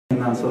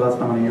then, so that's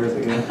how many years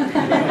ago.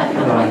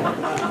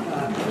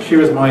 She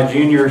was my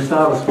junior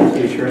Sabbath school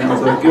teacher, and it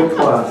was a good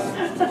class.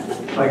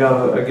 I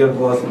got a good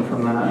blessing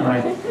from that, and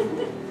I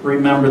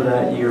remember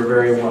that year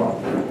very well.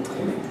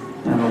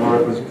 And the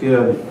Lord was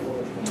good.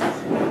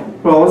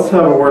 Well, let's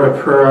have a word of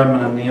prayer. I'm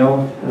going to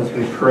kneel as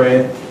we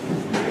pray.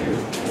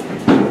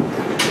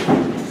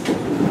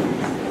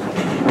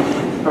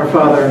 Our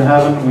Father in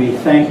heaven, we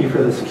thank you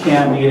for this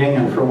camp meeting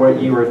and for what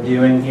you are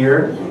doing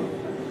here.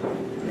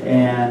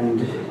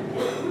 And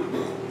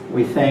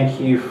we thank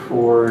you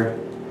for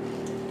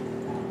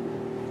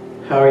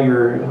how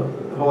your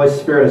Holy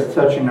Spirit is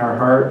touching our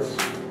hearts.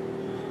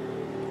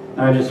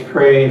 And I just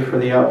pray for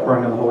the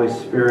outpouring of the Holy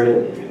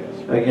Spirit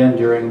again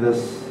during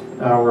this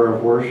hour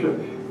of worship.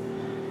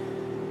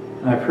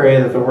 And I pray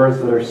that the words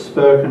that are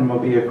spoken will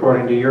be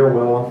according to your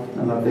will,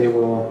 and that they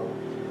will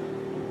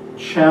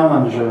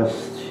challenge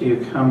us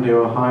to come to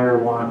a higher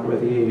walk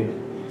with you.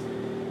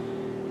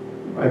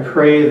 I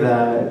pray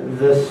that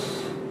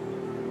this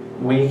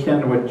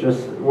weekend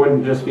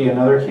wouldn't just be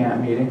another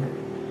camp meeting,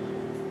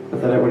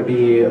 but that it would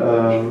be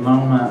a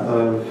moment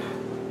of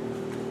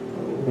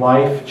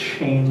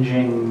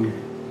life-changing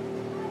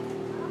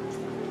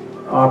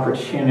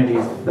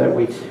opportunities that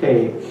we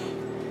take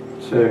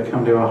to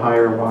come to a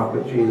higher walk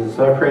with Jesus.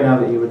 So I pray now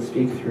that you would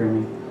speak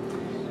through me.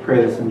 I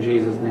pray this in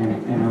Jesus'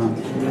 name. Amen.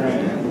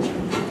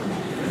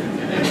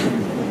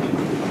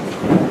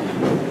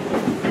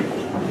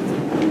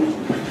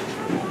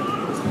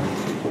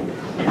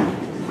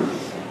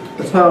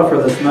 The title for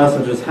this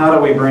message is How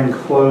Do We Bring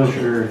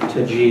Closure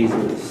to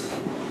Jesus?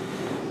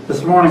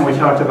 This morning we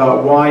talked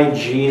about why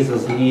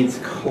Jesus needs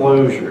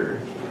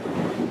closure.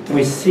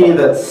 We see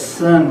that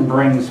sin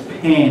brings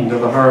pain to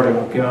the heart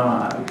of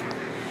God.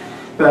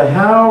 But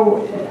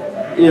how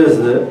is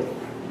it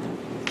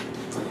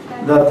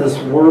that this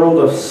world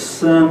of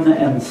sin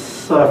and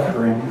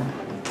suffering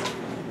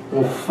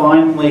will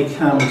finally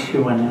come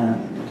to an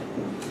end?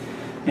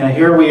 You know,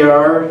 here we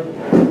are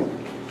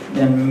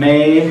in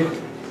May.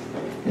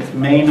 It's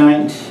May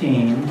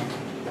 19,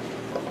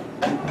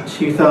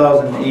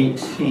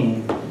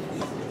 2018.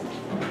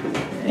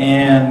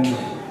 And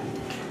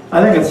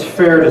I think it's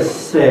fair to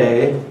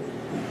say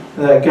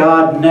that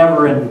God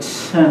never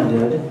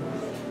intended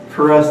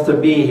for us to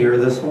be here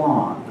this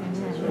long.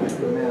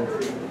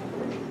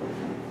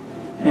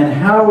 And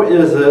how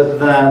is it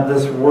that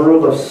this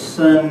world of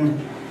sin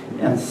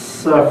and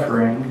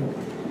suffering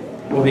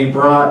will be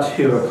brought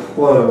to a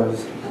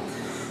close?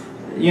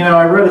 You know,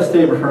 I read a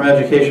statement from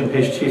Education,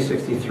 page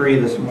 263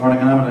 this morning,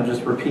 and I'm going to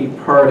just repeat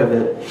part of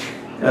it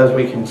as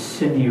we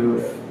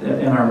continue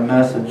in our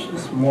message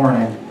this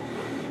morning,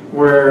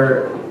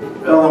 where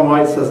Ellen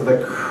White says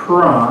the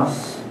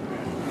cross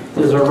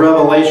is a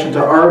revelation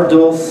to our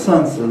dull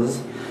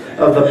senses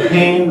of the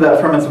pain that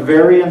from its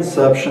very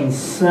inception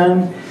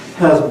sin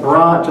has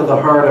brought to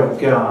the heart of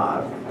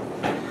God.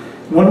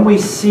 When we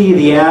see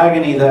the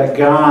agony that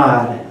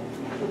God,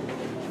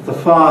 the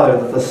Father,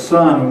 that the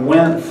Son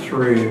went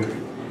through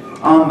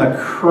on the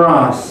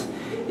cross,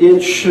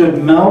 it should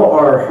melt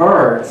our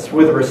hearts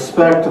with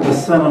respect to the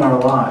sin in our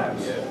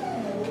lives.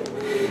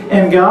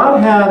 And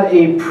God had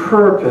a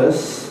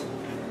purpose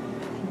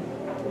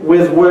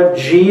with what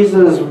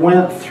Jesus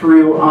went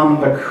through on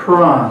the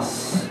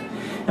cross.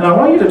 And I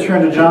want you to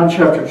turn to John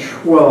chapter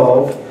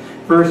 12,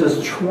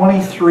 verses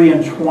 23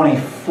 and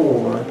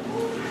 24.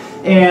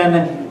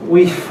 And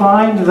we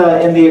find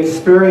that in the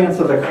experience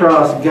of the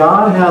cross,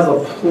 God has a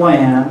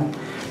plan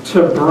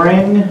to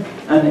bring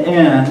an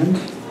end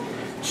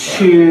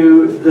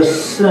to the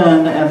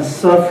sin and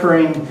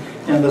suffering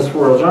in this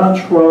world. John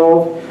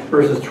 12,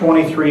 verses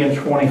 23 and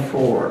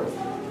 24.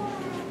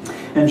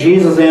 And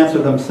Jesus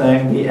answered them,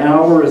 saying, the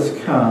hour is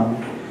come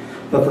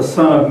that the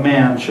Son of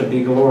Man should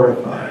be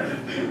glorified.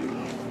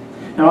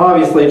 Now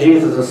obviously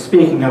Jesus is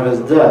speaking of his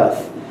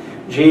death.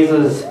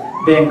 Jesus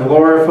being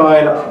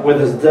glorified with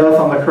his death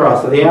on the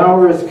cross. So the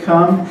hour is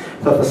come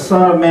that the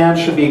Son of Man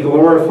should be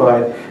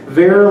glorified.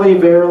 Verily,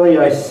 verily,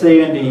 I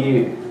say unto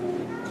you,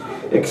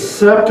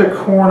 except a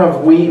corn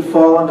of wheat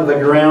fall into the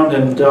ground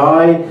and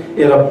die,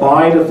 it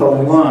abideth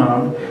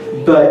alone.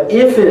 But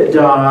if it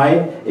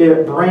die,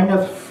 it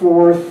bringeth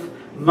forth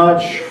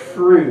much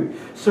fruit.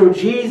 So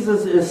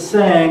Jesus is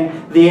saying,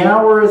 the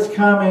hour is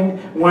coming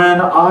when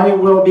I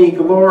will be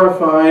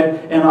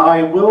glorified, and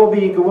I will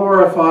be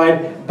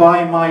glorified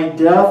by my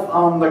death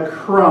on the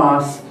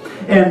cross.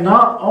 And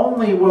not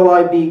only will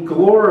I be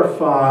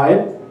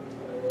glorified,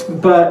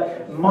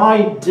 but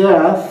my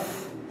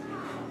death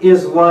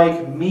is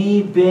like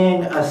me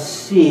being a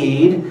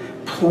seed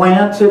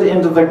planted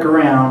into the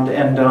ground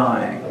and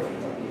dying.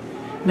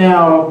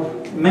 Now,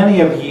 many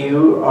of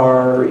you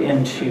are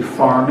into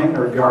farming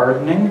or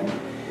gardening,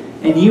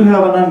 and you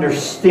have an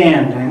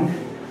understanding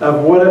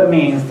of what it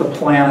means to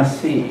plant a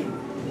seed.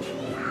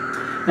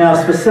 Now,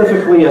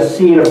 specifically a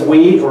seed of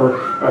wheat or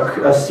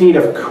a seed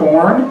of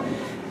corn,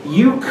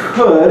 you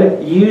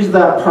could use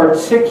that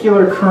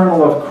particular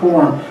kernel of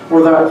corn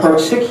or that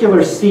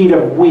particular seed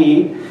of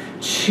wheat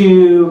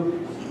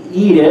to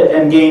eat it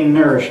and gain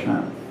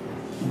nourishment.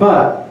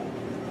 But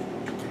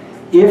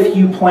if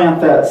you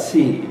plant that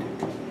seed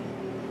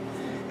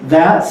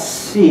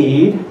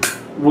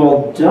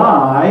will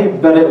die,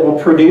 but it will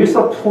produce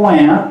a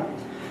plant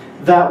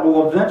that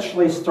will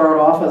eventually start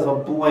off as a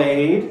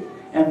blade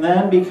and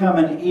then become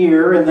an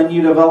ear, and then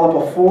you develop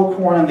a full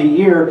corn in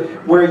the ear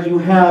where you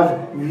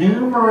have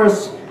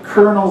numerous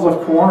kernels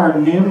of corn or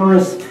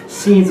numerous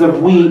seeds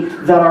of wheat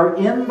that are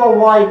in the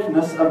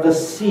likeness of the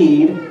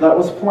seed that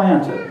was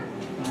planted.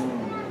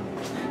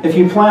 If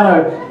you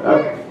plant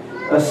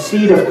a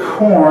seed of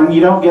corn,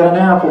 you don't get an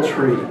apple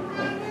tree.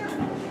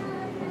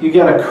 You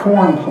get a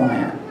corn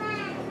plant.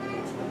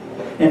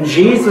 And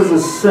Jesus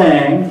is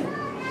saying,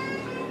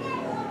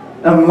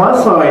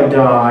 unless I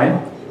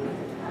die,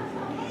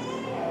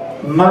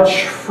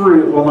 much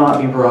fruit will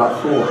not be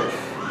brought forth.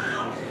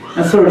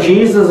 And so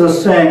Jesus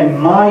is saying,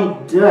 my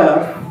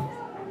death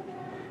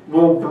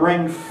will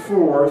bring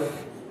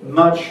forth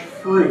much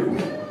fruit.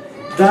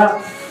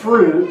 That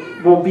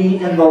fruit will be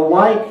in the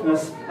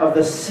likeness of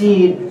the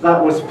seed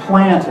that was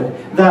planted.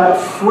 That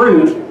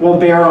fruit will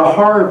bear a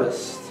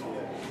harvest.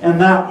 And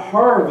that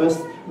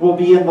harvest will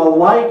be in the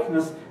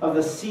likeness of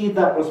the seed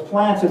that was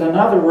planted. In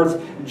other words,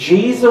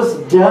 Jesus'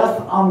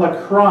 death on the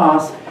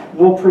cross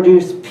will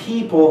produce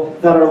people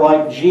that are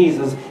like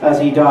Jesus as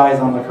He dies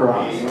on the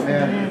cross.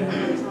 Amen.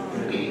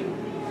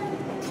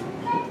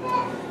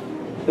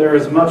 There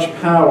is much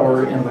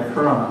power in the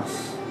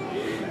cross.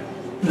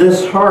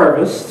 This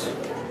harvest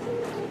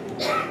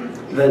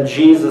that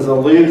Jesus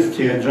alludes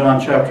to in John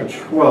chapter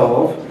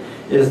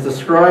 12 is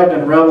described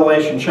in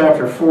Revelation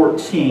chapter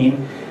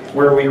 14,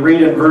 where we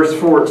read in verse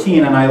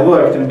 14, and I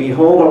looked, and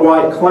behold, a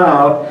white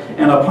cloud,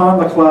 and upon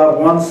the cloud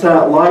one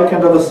sat like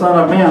unto the Son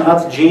of Man.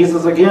 That's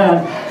Jesus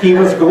again. He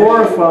was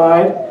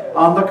glorified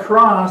on the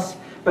cross,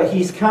 but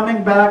He's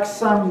coming back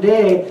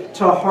someday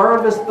to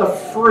harvest the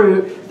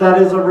fruit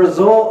that is a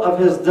result of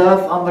His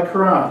death on the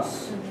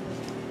cross.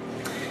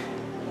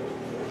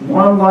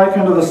 One like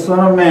unto the Son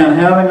of Man,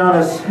 having on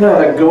His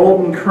head a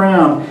golden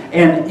crown,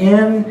 and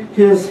in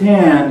His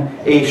hand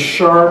a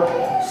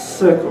sharp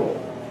sickle.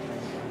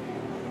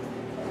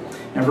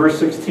 And verse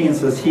 16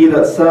 says, He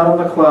that sat on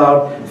the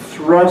cloud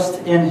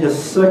thrust in his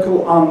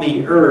sickle on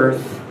the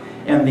earth,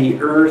 and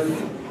the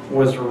earth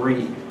was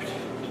reaped.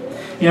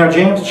 You know,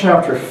 James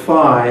chapter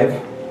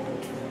 5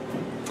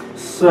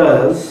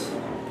 says,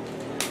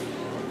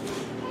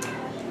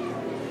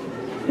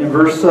 in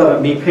verse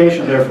 7, Be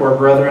patient, therefore,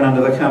 brethren,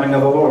 unto the coming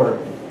of the Lord.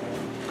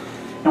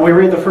 And we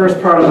read the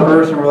first part of the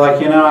verse and we're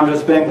like, I'm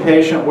just being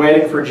patient,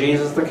 waiting for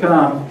Jesus to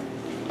come.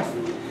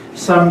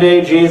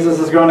 Someday Jesus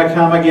is going to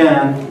come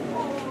again.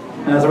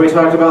 And as we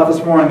talked about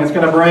this morning, it's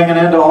going to bring an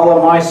end to all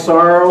of my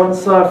sorrow and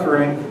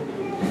suffering.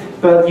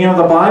 But, the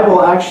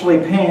Bible actually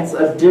paints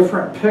a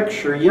different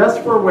picture. Yes,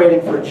 we're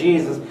waiting for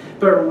Jesus,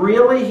 but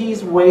really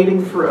He's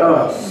waiting for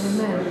us.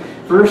 Amen.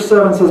 Verse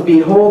 7 says,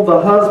 Behold,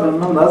 the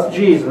husbandman, that's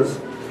Jesus,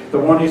 the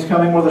one who's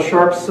coming with a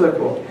sharp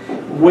sickle,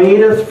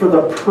 waiteth for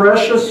the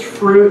precious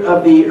fruit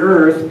of the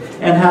earth,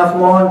 and hath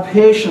long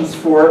patience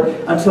for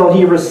it, until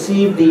he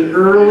receive the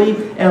early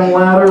and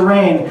latter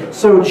rain.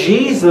 So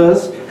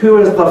Jesus, who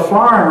is the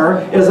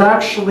farmer, is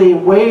actually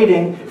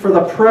waiting for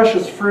the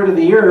precious fruit of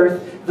the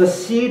earth. The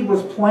seed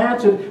was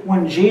planted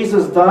when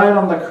Jesus died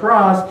on the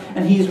cross,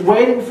 and He's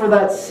waiting for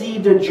that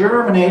seed to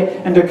germinate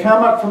and to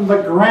come up from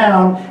the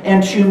ground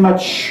and to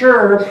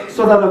mature,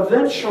 so that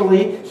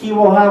eventually He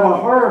will have a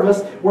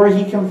harvest where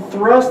He can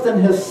thrust in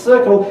His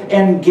sickle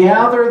and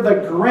gather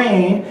the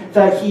grain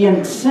that He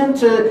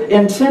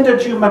intended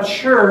to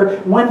mature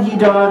when He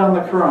died on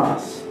the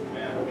cross.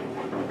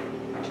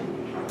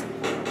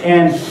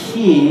 And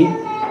He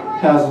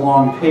has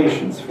long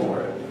patience for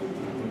it.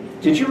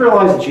 Did you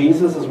realize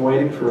Jesus is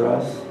waiting for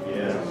us?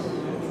 Yes.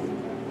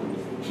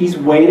 He's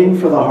waiting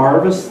for the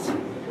harvest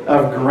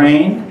of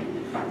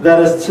grain that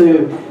is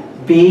to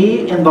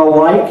be in the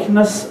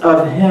likeness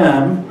of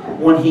Him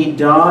when He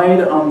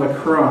died on the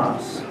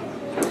cross.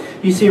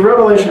 You see,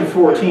 Revelation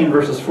 14,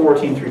 verses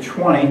 14 through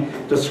 20,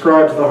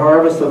 describes the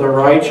harvest of the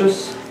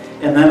righteous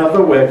and then of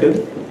the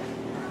wicked.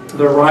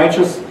 The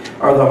righteous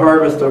are the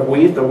harvest of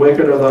wheat, the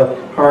wicked are the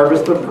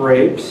harvest of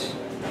grapes.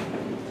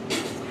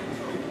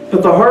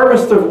 But the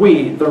harvest of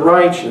wheat, the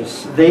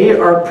righteous, they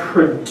are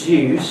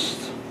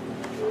produced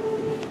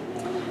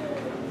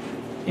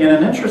in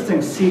an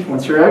interesting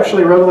sequence here.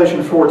 Actually,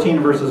 Revelation 14,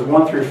 verses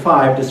 1 through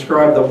 5,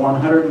 describe the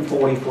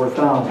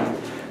 144,000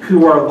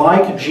 who are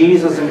like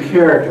Jesus in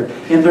character.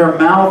 In their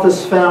mouth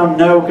is found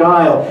no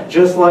guile,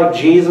 just like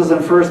Jesus in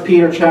 1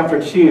 Peter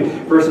chapter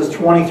 2, verses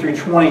 20 through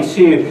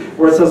 22,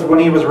 where it says, when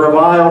He was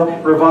reviled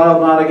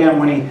not again.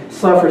 When He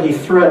suffered, He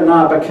threatened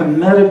not, but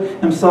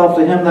committed Himself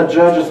to Him that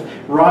judges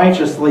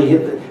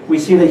righteously. We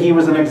see that He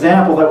was an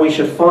example that we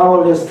should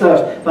follow His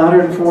steps. The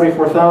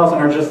 144,000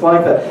 are just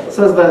like that. It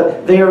says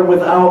that they are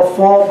without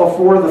fault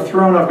before the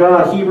throne of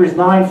God. Hebrews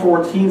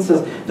 9:14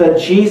 says that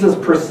Jesus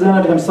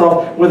presented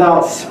Himself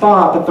without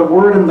spot, but the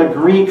word in the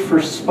Greek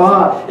for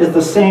spot is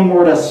the same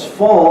word as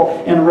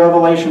fault in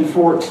Revelation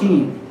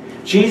 14.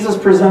 Jesus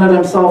presented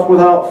Himself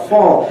without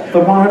fault. The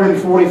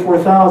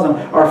 144,000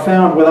 are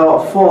found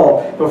without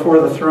fault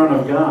before the throne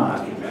of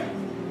God.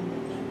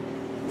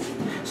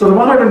 So the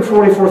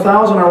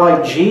 144,000 are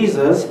like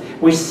Jesus.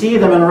 We see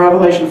them in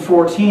Revelation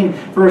 14,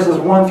 verses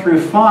 1 through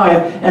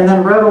 5. And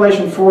then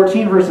Revelation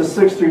 14, verses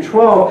 6 through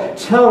 12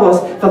 tell us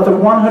that the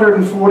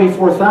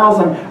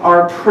 144,000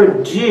 are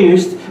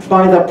produced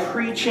by the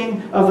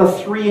preaching of the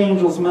three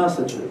angels'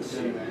 messages.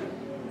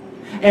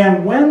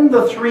 And when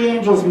the three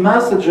angels'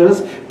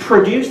 messages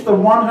produce the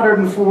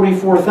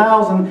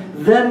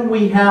 144,000, then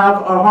we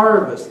have a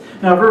harvest.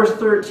 Now, verse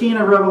 13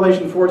 of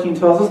Revelation 14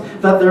 tells us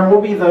that there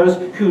will be those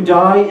who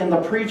die in the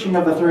preaching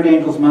of the third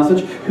angel's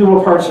message, who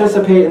will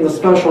participate in the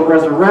special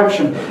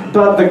resurrection.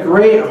 But the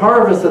great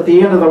harvest at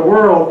the end of the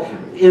world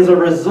is a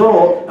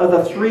result of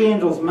the three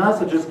angels'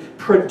 messages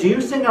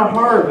producing a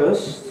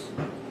harvest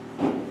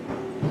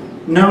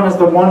known as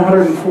the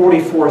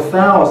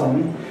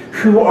 144,000,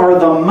 who are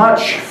the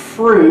much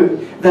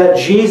fruit that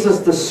Jesus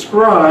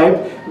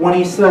described when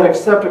he said,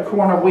 except a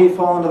corn of wheat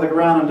fall into the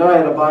ground and die,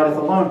 it abideth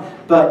alone.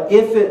 But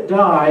if it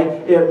die,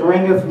 it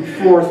bringeth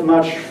forth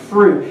much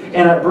fruit.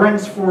 And it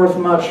brings forth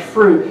much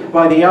fruit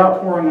by the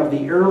outpouring of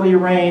the early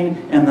rain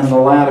and then the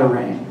latter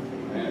rain.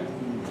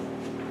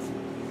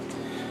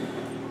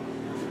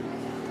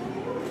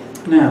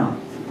 Now,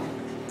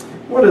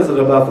 what is it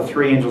about the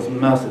three angels'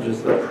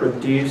 messages that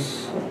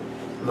produce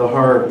the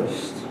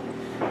harvest?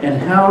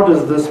 And how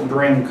does this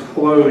bring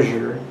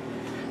closure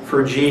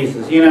for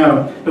Jesus? You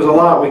know, there's a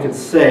lot we could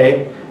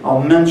say.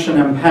 I'll mention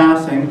in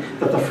passing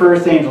that the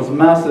first angel's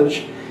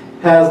message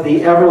has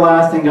the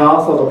everlasting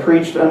gospel to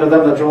preach unto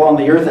them that dwell on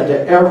the earth and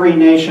to every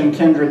nation,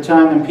 kindred,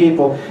 tongue, and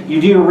people. You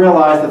do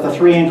realize that the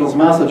three angels'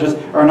 messages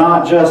are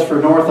not just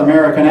for North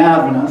American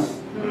Adventists.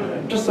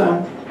 Just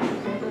saying.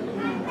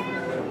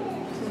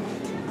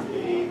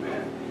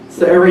 It's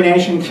to every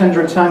nation,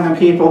 kindred, tongue, and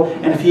people.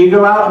 And if you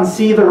go out and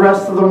see the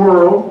rest of the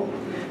world,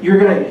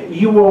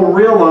 you will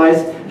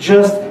realize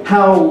just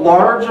how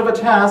large of a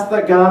task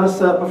that God has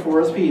set before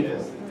His people.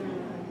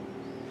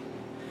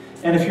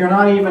 And if you're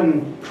not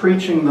even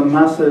preaching the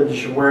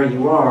message where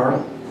you are,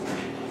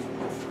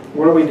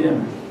 what are we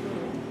doing?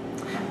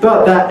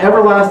 But that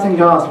everlasting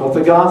gospel,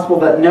 the gospel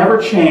that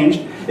never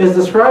changed, is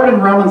described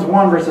in Romans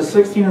 1, verses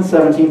 16 and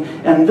 17,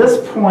 and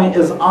this point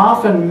is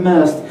often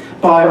missed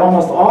by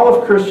almost all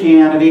of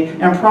Christianity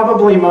and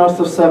probably most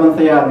of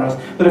Seventh-day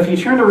Adventists. But if you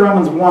turn to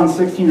Romans 1,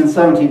 16 and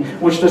 17,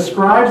 which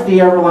describes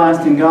the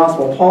everlasting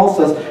gospel, Paul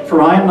says,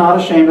 "For I am not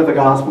ashamed of the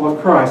gospel of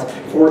Christ,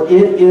 for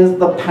it is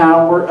the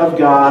power of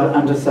God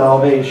unto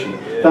salvation."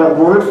 That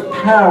word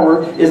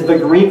power is the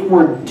Greek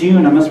word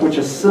dunamis, which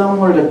is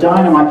similar to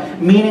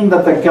dynamite, meaning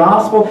that the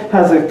gospel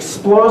has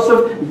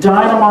explosive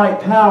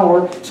dynamite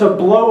power to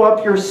blow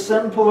up your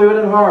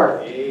sin-polluted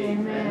heart.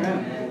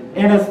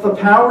 And it's the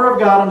power of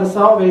God unto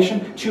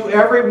salvation to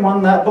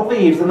everyone that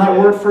believes. And that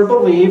word for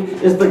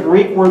believe is the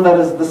Greek word that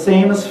is the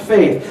same as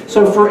faith.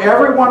 So for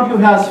everyone who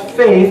has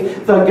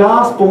faith, the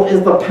gospel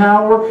is the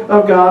power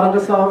of God unto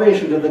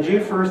salvation. To the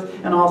Jew first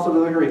and also to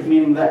the Greek,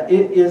 meaning that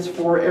it is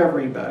for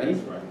everybody.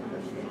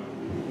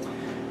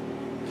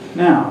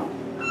 Now,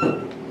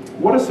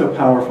 what is so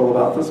powerful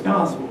about this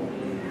gospel?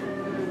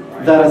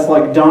 That it's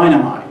like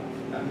dynamite.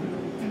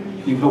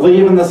 You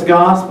believe in this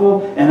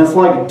gospel and it's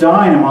like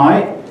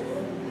dynamite.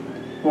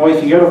 Well,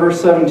 if you go to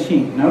verse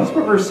 17, notice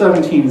what verse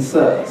 17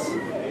 says.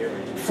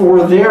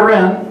 For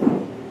therein,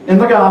 in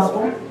the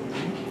gospel,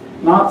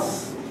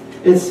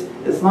 it's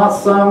not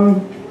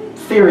some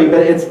theory, but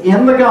it's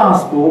in the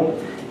gospel,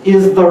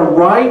 is the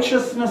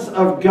righteousness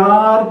of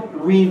God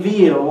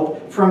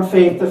revealed from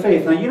faith to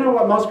faith. Now, you know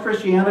what most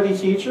Christianity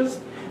teaches?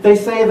 They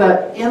say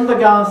that in the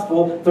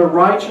gospel, the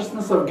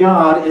righteousness of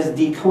God is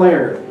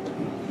declared.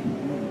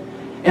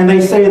 And they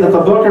say that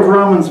the book of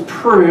Romans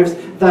proves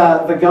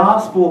that the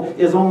gospel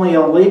is only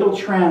a legal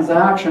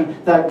transaction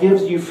that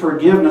gives you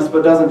forgiveness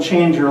but doesn't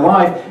change your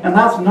life. And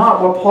that's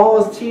not what Paul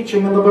is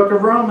teaching in the book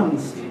of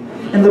Romans.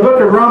 In the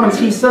book of Romans,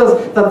 he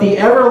says that the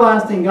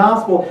everlasting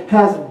gospel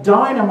has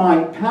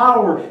dynamite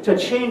power to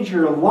change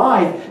your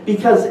life,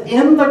 because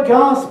in the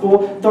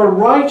gospel, the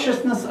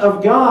righteousness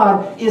of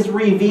God is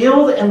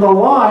revealed in the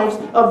lives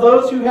of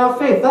those who have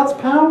faith. That's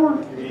power.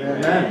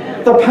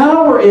 Amen. The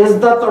power is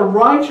that the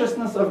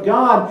righteousness of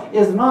God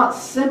is not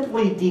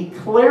simply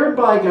declared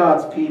by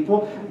God's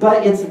people,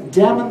 but it's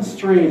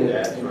demonstrated.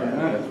 That's right.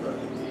 That's right.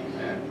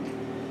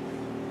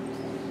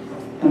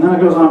 And then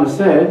it goes on to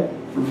say,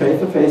 from faith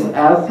to faith,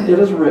 as it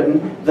is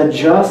written, the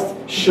just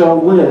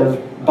shall live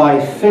by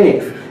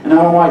faith. And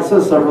Ellen White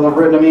says, several have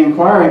written to me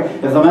inquiring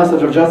if the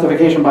message of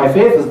justification by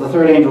faith is the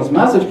third angel's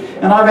message.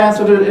 And I've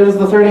answered it is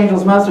the third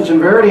angel's message in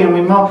verity. And we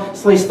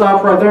mostly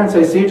stop right there and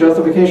say, see,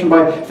 justification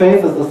by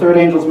faith is the third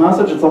angel's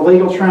message. It's a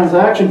legal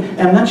transaction.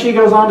 And then she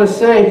goes on to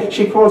say,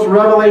 she quotes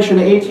Revelation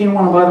 18:1.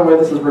 And by the way,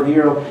 this is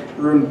Review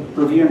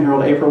and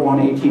Herald, April 1,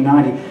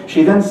 1890.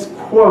 She then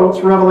quotes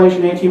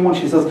Revelation 18:1.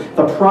 She says,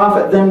 the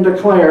prophet then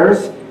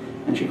declares,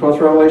 And she quotes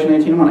Revelation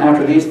 18:1.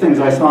 After these things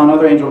I saw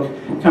another angel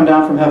come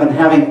down from heaven,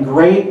 having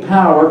great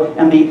power,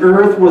 and the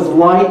earth was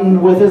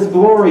lightened with his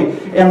glory.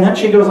 And then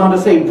she goes on to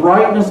say,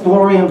 brightness,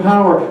 glory, and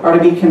power are to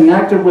be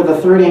connected with the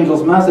third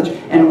angel's message,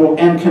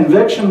 and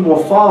conviction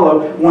will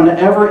follow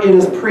whenever it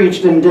is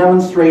preached in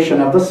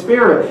demonstration of the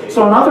Spirit.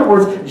 So in other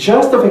words,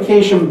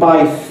 justification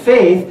by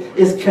faith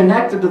is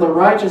connected to the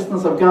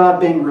righteousness of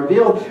God being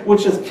revealed,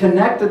 which is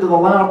connected to the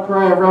loud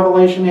cry of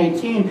Revelation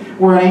 18,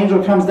 where an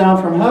angel comes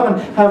down from heaven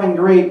having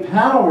great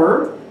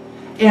power,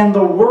 and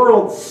the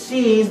world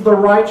sees the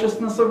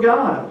righteousness of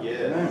God.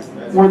 Yes.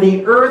 Where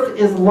the earth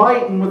is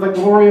lightened with the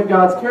glory of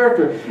God's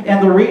character.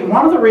 And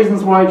one of the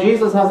reasons why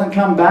Jesus hasn't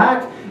come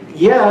back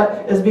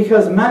yet is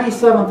because many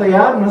Seventh-day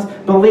Adventists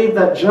believe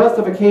that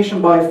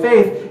justification by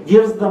faith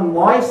gives them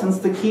license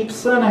to keep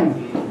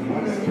sinning.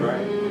 That's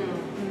right.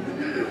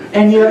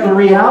 And yet the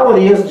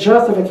reality is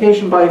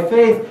justification by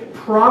faith,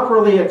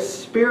 properly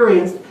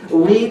experienced,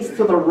 leads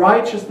to the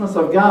righteousness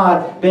of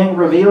God being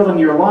revealed in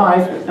your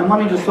life. And let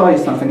me just tell you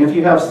something. If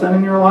you have sin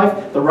in your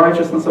life, the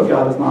righteousness of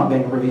God is not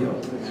being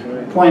revealed.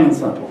 Plain and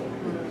simple.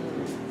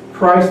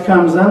 Christ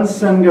comes in,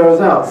 sin goes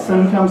out.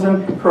 Sin comes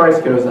in,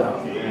 Christ goes out.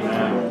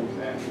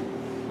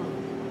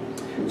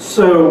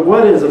 So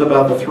what is it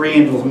about the three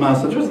angels'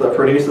 messages that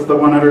produces the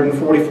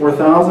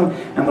 144,000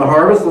 and the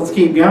harvest? Let's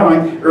keep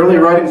going. Early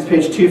writings,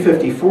 page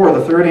 254,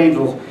 the third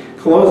angel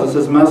closes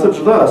his message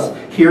thus.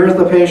 Here is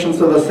the patience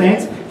of the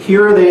saints.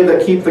 Here are they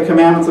that keep the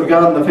commandments of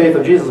God and the faith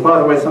of Jesus. By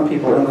the way, some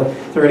people in the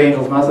third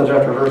angel's message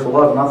after verse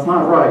 11. That's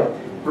not right.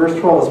 Verse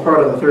 12 is part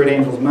of the third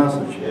angel's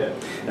message.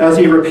 As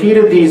he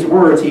repeated these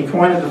words, he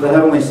pointed to the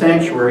heavenly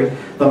sanctuary.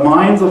 The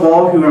minds of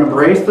all who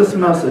embrace this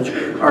message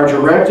are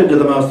directed to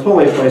the most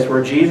holy place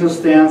where Jesus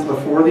stands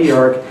before the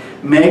ark,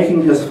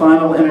 making his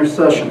final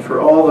intercession for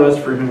all those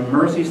for whom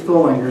mercy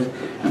still lingers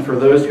and for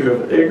those who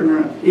have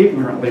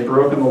ignorantly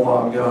broken the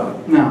law of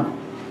God. Now,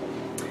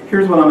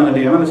 here's what I'm going to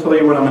do. I'm going to tell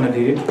you what I'm going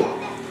to do,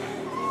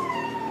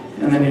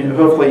 and then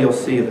hopefully you'll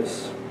see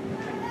this.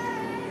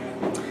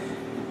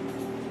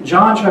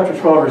 John chapter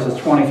 12, verses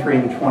 23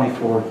 and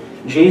 24.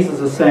 Jesus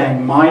is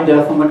saying, my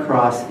death on the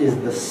cross is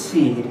the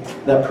seed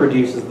that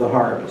produces the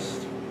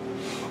harvest.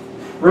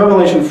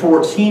 Revelation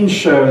 14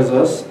 shows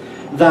us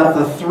that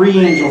the three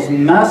angels'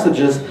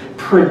 messages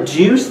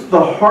produced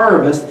the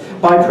harvest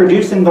by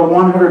producing the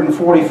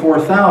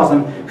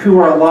 144,000 who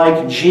are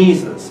like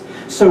Jesus.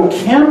 So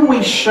can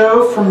we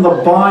show from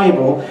the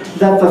Bible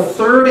that the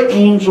third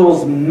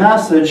angel's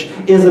message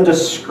is a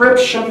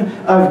description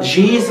of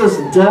Jesus'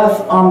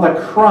 death on the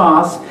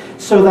cross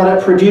so that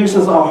it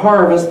produces a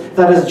harvest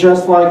that is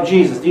just like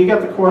Jesus? Do you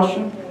get the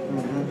question?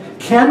 Mm-hmm.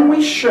 Can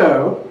we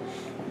show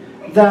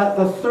that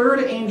the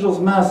third angel's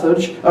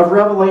message of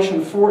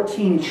Revelation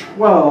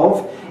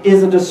 14:12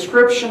 is a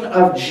description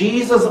of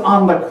Jesus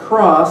on the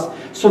cross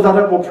so that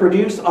it will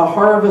produce a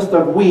harvest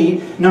of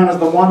wheat known as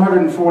the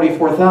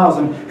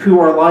 144,000 who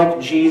are like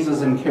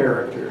Jesus in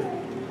character?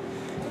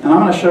 And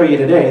I'm going to show you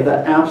today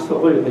that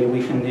absolutely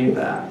we can do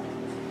that.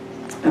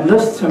 And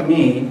this to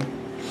me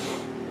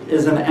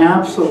is an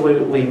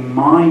absolutely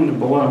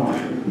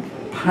mind-blowing,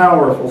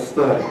 powerful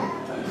study.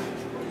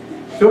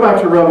 Go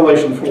back to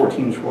Revelation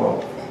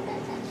 14:12.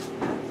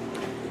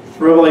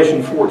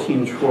 Revelation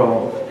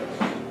 14:12.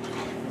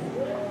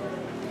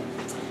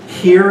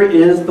 Here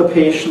is the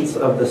patience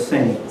of the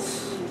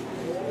saints.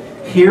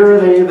 Here are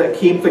they that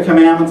keep the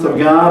commandments of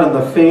God and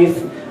the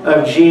faith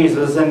of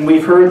Jesus. And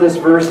we've heard this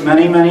verse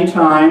many, many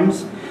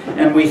times,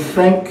 and we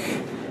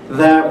think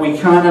that we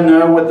kind of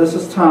know what this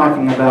is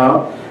talking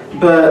about.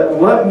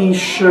 But let me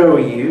show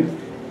you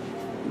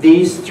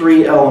these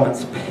three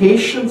elements: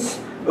 patience,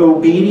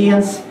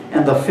 obedience,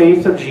 and the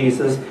faith of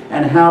Jesus,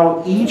 and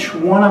how each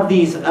one of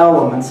these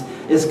elements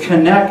is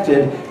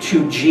connected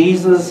to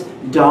Jesus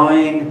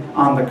dying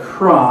on the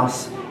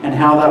cross, and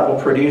how that will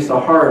produce a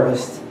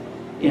harvest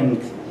in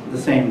the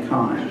same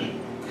kind.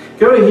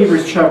 Go to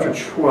Hebrews chapter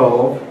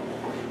 12,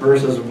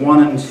 verses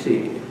 1 and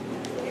 2.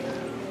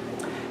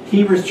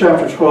 Hebrews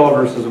chapter 12,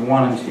 verses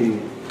 1 and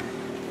 2.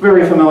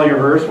 Very familiar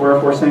verse.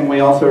 Wherefore, saying we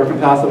also are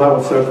compassed about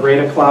with so great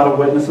a cloud of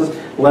witnesses,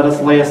 let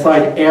us lay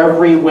aside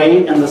every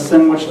weight and the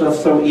sin which doth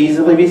so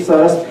easily beset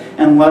us,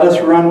 and let us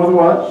run with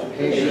what?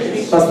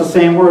 Patience. That's the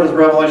same word as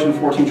Revelation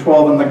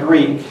 14:12 in the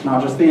Greek,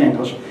 not just the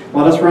English.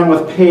 Let us run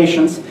with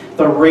patience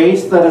the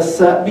race that is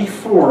set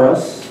before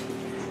us.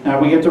 Now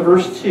we get to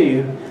verse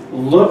 2.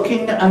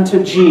 Looking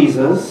unto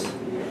Jesus,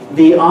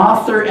 the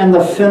author and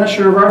the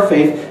finisher of our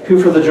faith,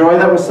 who for the joy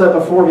that was set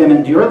before him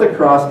endured the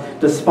cross,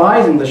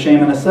 despising the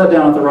shame, and is set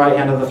down at the right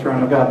hand of the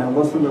throne of God. Now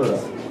listen to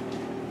this.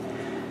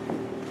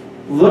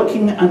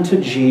 Looking unto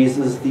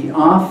Jesus, the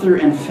author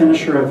and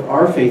finisher of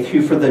our faith,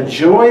 who for the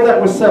joy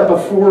that was set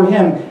before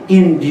him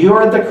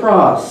endured the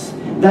cross.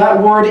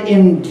 That word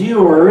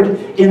endured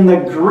in the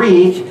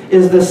Greek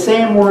is the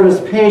same word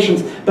as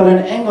patience, but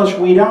in English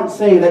we don't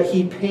say that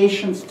he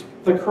patienced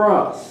the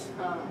cross.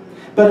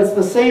 But it's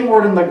the same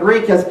word in the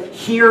Greek as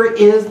here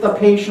is the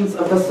patience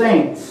of the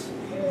saints.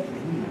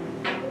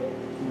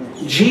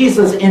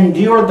 Jesus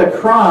endured the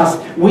cross,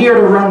 we are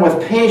to run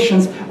with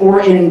patience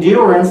or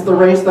endurance the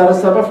race that is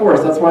set before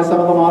us. That's why some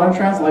of the modern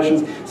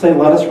translations say,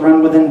 let us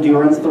run with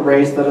endurance the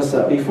race that is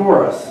set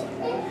before us.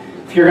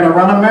 If you're going to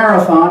run a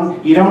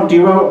marathon, you don't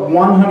do a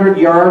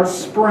 100-yard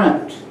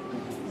sprint.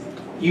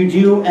 You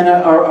do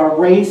a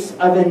race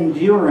of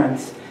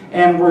endurance.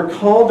 And we're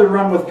called to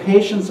run with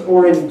patience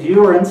or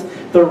endurance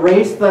the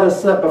race that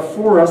is set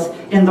before us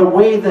in the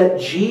way that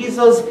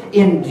Jesus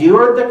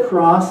endured the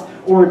cross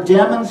or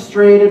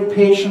demonstrated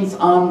patience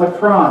on the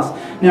cross.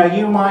 Now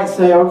you might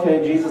say,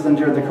 okay, Jesus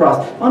endured the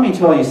cross. Let me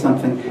tell you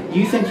something.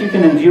 You think you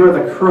can endure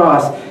the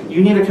cross,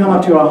 you need to come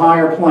up to a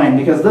higher plane,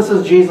 because this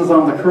is Jesus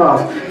on the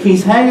cross.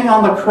 He's hanging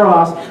on the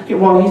cross.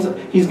 Well,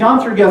 he's gone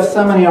through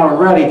Gethsemane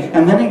already,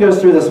 and then he goes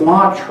through this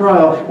mock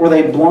trial where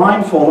they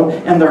blindfold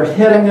him, and they're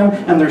hitting him,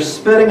 and they're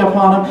spitting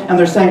upon him, and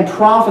they're saying,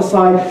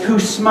 prophesy, who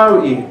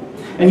smote you?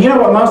 And you know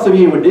what most of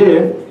you would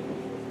do?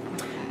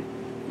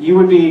 You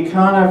would be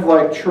kind of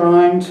like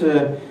trying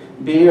to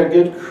be a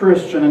good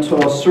Christian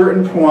until a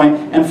certain point,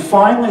 and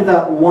finally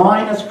that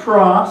line is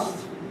crossed,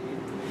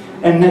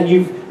 and then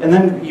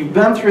you've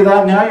been through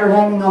that. Now you're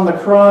hanging on the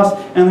cross,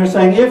 and they're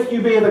saying, if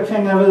you be the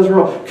King of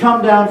Israel,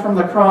 come down from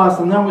the cross,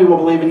 and then we will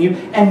believe in you.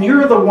 And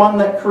you're the one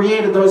that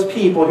created those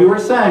people who are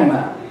saying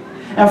that.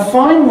 And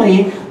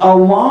finally, a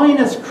line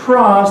is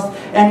crossed,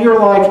 and you're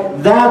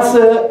like, that's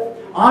it.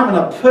 I'm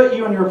going to put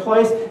you in your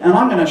place, and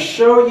I'm going to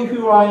show you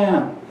who I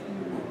am.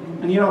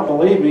 And you don't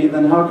believe me,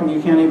 then how come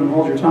you can't even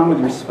hold your tongue with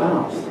your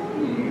spouse?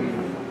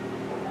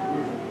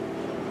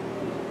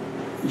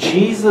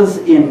 Jesus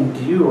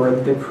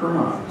endured the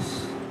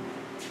cross.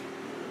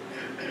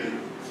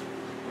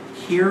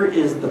 Here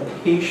is the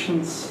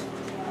patience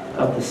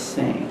of the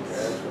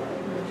saints.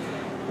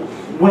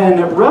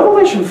 When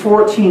Revelation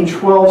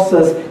 14:12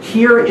 says,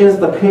 here is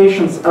the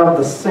patience of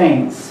the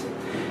saints,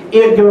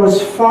 it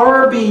goes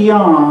far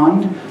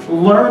beyond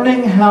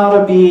learning how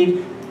to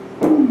be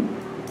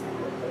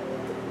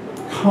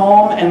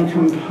calm and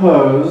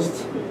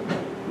composed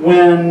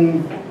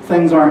when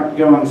things aren't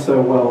going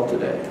so well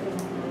today.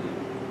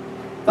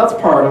 That's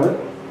part of it.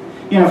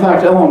 You know, in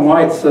fact, Ellen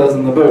White says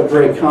in the book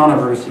Great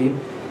Controversy,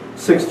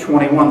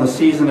 6:21, the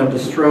season of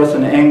distress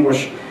and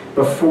anguish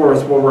before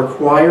us will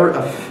require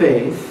a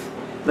faith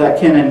that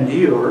can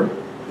endure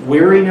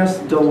weariness,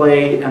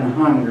 delay, and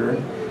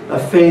hunger, a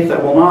faith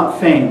that will not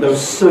faint, though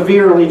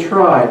severely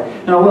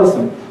tried. Now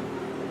listen,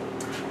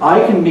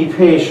 I can be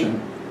patient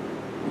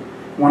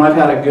when I've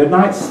had a good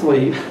night's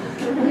sleep,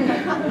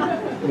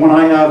 when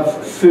I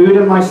have food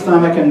in my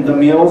stomach and the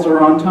meals are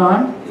on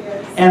time,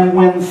 and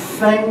when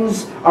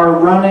things are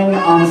running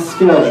on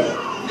schedule.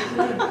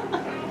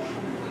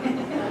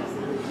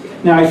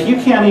 Now, if you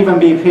can't even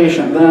be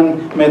patient,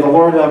 then may the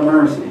Lord have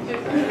mercy.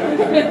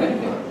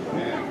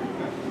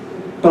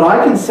 But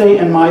I can say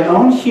in my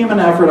own human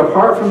effort,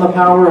 apart from the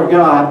power of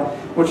God,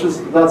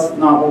 that's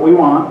not what we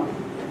want,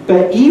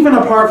 but even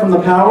apart from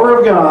the power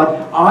of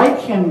God, I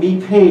can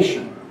be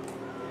patient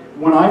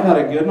when I've had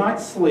a good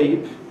night's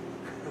sleep,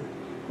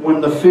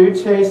 when the food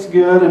tastes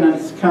good and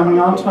it's coming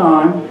on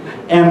time,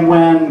 and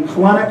when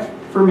clinic,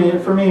 for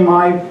me,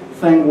 my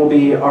thing will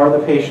be, are the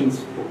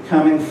patients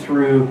coming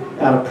through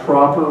at a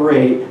proper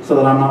rate so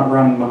that I'm not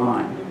running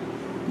behind.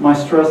 My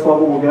stress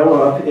level will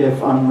go up if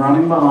I'm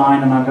running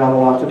behind and I've got a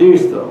lot to do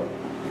still.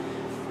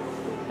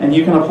 And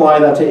you can apply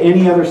that to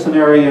any other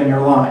scenario in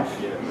your life.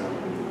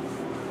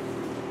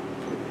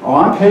 Oh,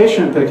 I'm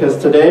patient because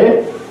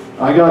today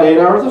I got 8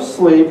 hours of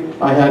sleep,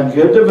 I had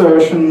good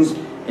devotions,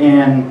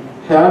 and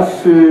had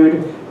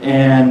food,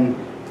 and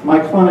my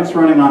clinic's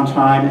running on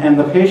time, and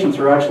the patients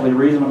are actually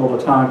reasonable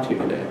to talk to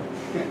today.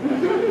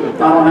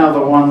 I don't have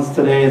the ones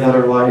today that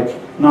are like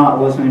not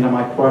listening to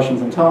my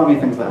questions and telling me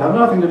things that have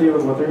nothing to do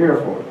with what they're here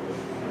for.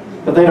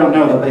 But they don't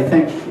know that. They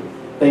think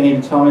they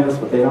need to tell me this,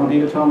 but they don't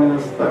need to tell me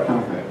this, that kind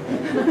of thing.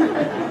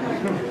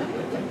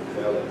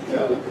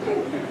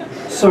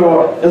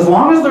 So as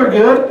long as they're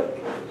good,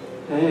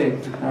 hey,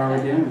 how are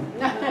we doing?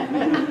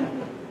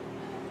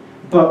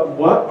 But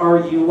what are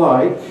you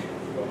like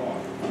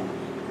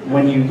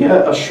when you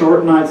get a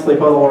short night's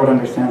sleep? Oh, the Lord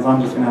understands, I'm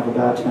just going to have a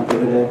bad temper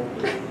today.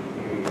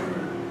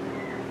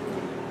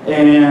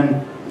 And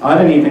I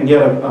didn't even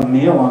get a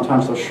meal on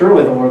time, so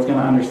surely the Lord's going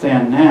to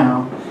understand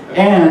now.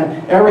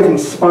 And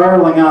everything's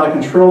spiraling out of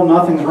control,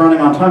 nothing's running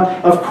on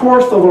time. Of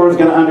course the Lord's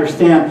going to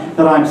understand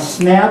that I'm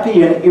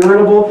snappy and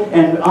irritable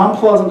and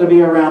unpleasant to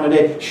be around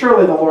today.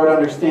 Surely the Lord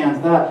understands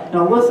that.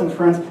 Now listen,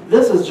 friends,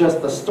 this is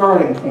just the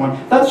starting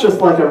point. That's just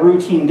like a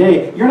routine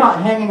day. You're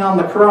not hanging on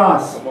the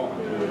cross.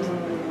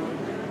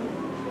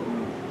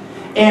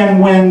 And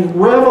when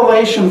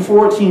Revelation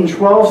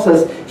 14:12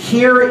 says,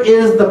 here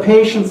is the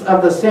patience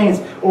of the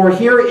saints, or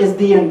here is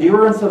the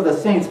endurance of the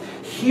saints,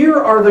 here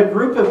are the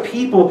group of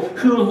people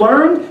who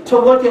learned to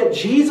look at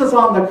Jesus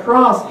on the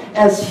cross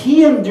as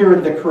he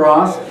endured the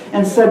cross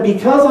and said,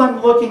 because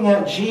I'm looking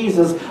at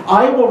Jesus,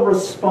 I will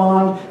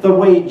respond the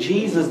way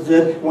Jesus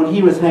did when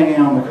he was hanging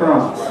on the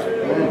cross.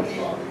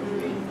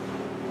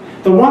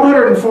 The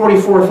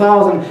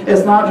 144,000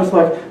 is not just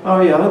like, oh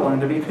yeah, I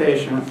learned to be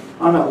patient.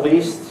 I'm at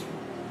least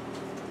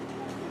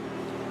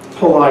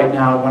polite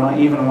now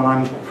even when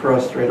I'm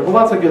frustrated. Well,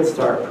 that's a good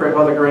start. Pray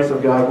by the grace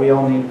of God. We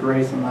all need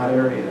grace in that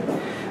area.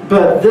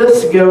 But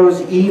this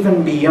goes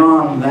even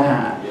beyond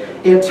that.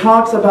 It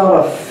talks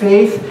about a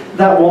faith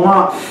that will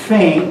not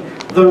faint,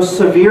 though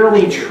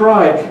severely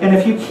tried. And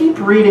if you keep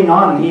reading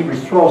on in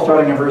Hebrews 12,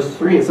 starting in verse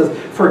 3, it says,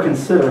 "For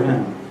consider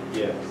him."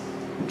 Yes.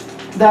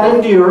 That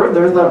endured,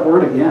 there's that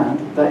word again,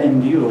 that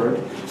endured,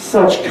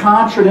 such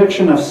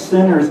contradiction of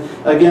sinners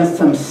against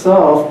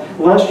himself,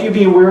 lest you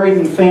be wearied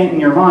and faint in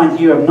your minds.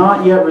 You have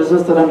not yet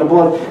resisted unto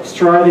blood,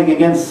 striving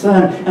against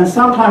sin. And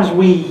sometimes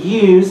we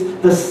use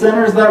the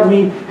sinners that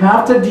we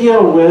have to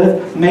deal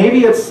with.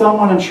 Maybe it's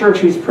someone in church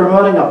who's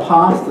promoting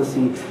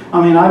apostasy.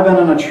 I mean, I've been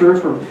in a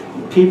church where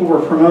people were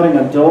promoting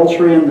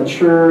adultery in the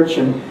church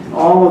and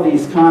all of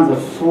these kinds of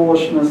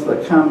foolishness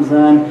that comes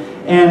in.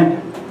 And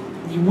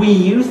we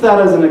use that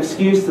as an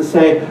excuse to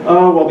say,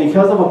 oh, well,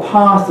 because of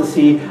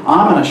apostasy,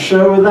 I'm going to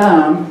show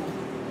them.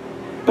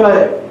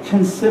 But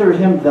consider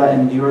him that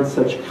endured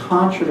such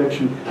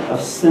contradiction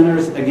of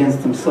sinners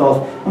against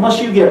himself,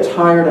 unless you get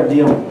tired of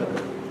dealing with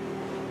it.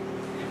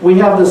 We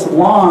have this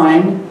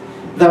line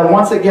that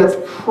once it gets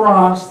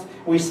crossed,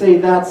 we say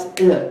that's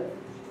it.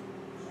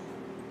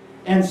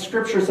 And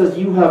Scripture says,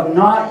 you have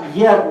not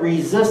yet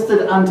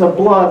resisted unto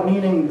blood,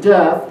 meaning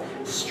death,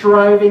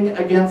 striving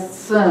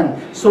against sin.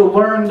 So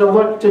learn to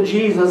look to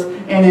Jesus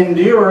and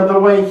endure the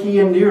way he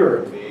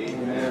endured.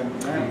 Amen.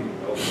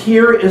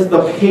 Here is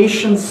the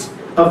patience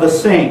of the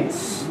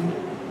saints.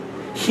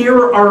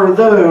 Here are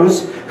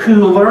those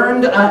who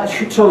learned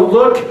to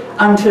look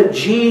unto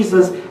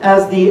Jesus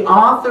as the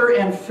author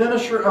and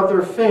finisher of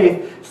their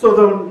faith, so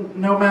that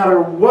no matter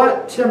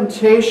what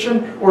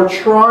temptation or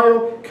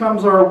trial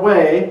comes our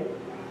way,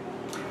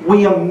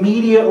 we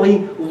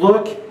immediately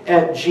look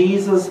at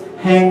Jesus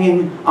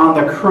hanging on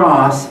the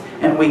cross,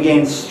 and we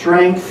gain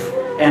strength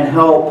and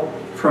help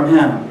from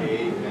him.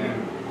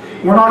 Amen.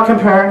 We're not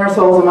comparing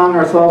ourselves among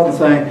ourselves and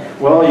saying,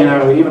 well, you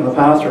know, even the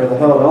pastor or the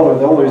head elder,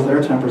 they'll lose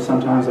their temper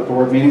sometimes at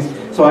board meetings,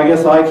 so I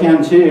guess I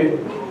can too.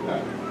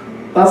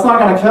 That's not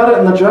going to cut it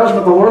in the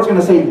judgment. The Lord's going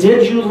to say,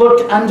 did you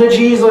look unto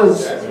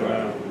Jesus?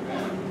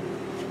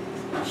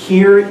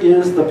 Here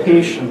is the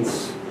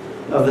patience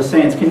of the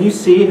saints. Can you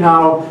see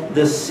how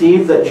this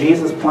seed that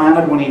Jesus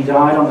planted when he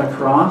died on the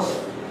cross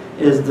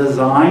is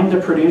designed to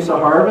produce a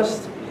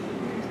harvest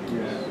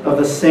of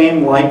the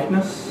same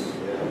likeness?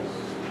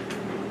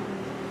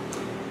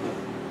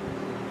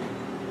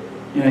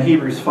 You know,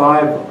 Hebrews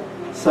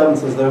 5:7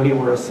 says, though he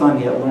were a son,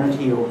 yet learned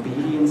he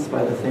obedience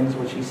by the things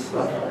which he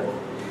suffered.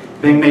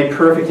 Being made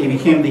perfect, he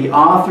became the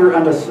author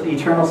unto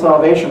eternal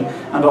salvation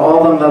unto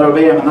all them that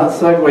obey him. And that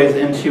segues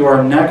into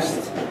our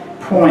next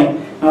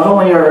point. Not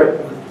only are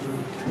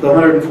the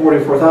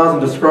 144,000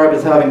 described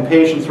as having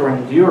patience or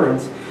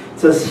endurance, it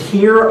says,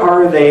 here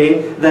are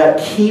they that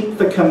keep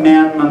the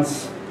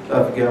commandments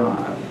of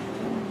God.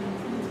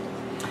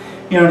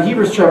 You know, in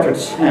Hebrews chapter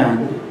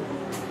 10,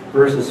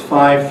 verses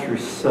 5 through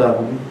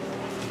 7,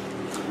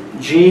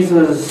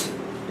 Jesus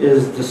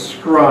is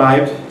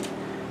described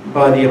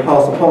by the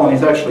Apostle Paul, and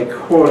he's actually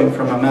quoting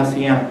from a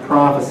messianic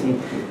prophecy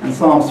in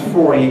Psalms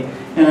 40.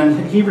 And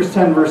in Hebrews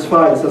 10, verse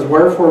 5, it says,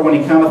 wherefore when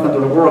he cometh into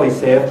the world, he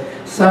saith,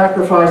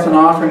 sacrifice and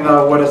offering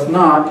thou wouldest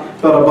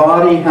not, but a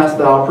body hast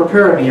thou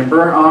prepared me, and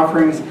burnt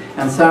offerings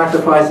and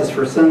sacrifices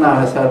for sin thou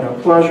hast had no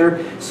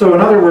pleasure. So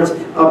in other words,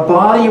 a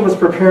body was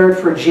prepared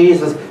for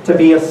Jesus to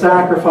be a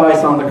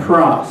sacrifice on the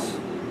cross.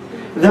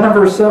 Then in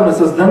verse 7 it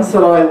says, then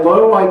said I,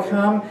 lo, I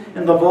come,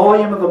 in the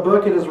volume of the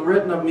book it is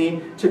written of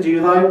me, to do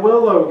thy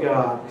will, O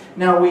God.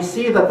 Now we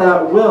see that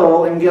that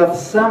will in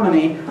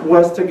Gethsemane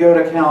was to go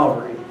to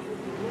Calvary.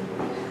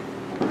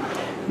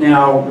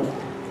 Now,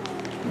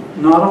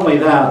 not only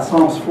that,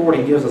 Psalms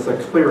 40 gives us a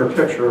clearer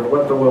picture of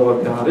what the will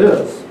of God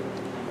is.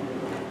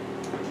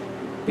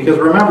 Because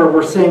remember,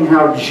 we're seeing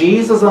how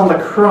Jesus on the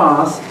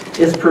cross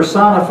is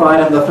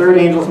personified in the third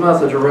angel's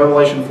message of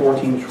Revelation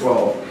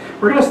 14:12.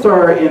 We're going to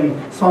start in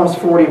Psalms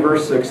 40,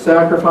 verse 6.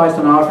 Sacrifice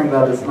and offering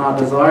thou didst not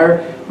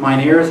desire, mine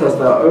ears hast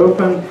thou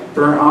opened,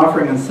 burnt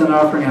offering and sin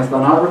offering hast thou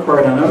not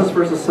required. Now notice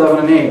verses 7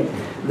 and 8.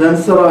 Then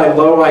said I,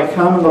 lo, I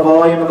come, in the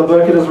volume of the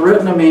book it is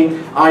written of me,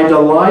 I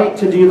delight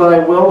to do thy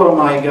will, O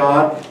my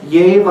God,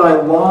 yea, thy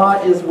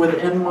law is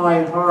within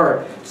my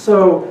heart.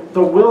 So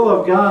the will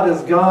of God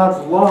is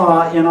God's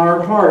law in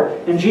our heart.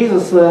 And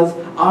Jesus says,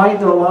 I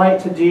delight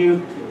to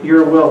do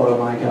your will, O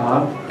my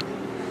God.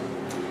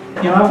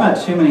 You know, I've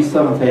met too many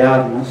Seventh-day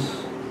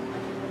Adventists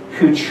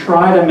who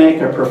try to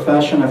make a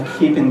profession of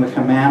keeping the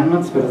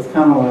commandments, but it's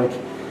kind of like,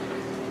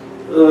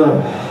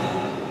 ugh.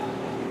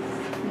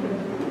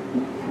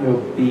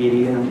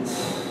 Obedience.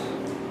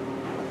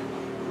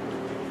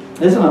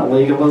 Isn't it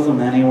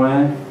legalism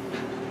anyway?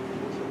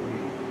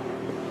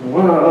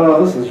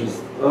 Well, this is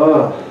just,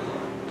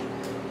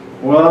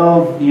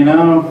 well, you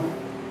know,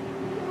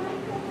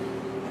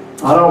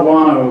 I don't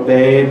want to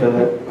obey, but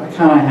I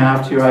kind of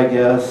have to, I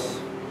guess.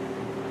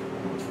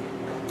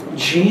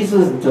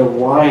 Jesus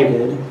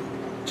delighted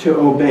to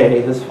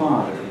obey his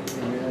Father.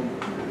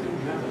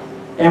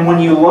 And when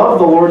you love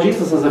the Lord,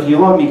 Jesus says, if you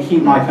love me,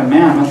 keep my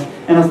commandments.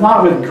 And it's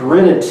not with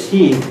gritted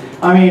teeth.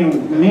 I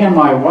mean, me and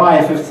my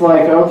wife, it's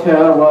like, okay,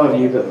 I love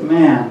you, but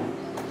man.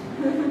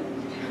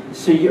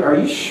 So are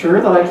you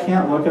sure that I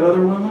can't look at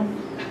other women?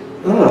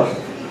 Ugh.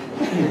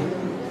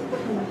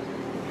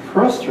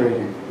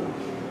 Frustrating.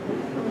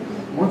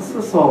 What's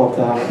this all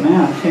about?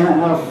 Man, I can't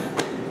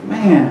have...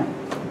 Man.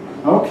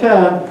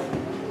 Okay.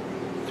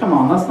 Come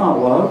on, that's not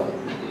love.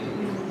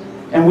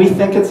 And we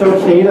think it's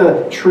okay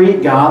to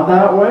treat God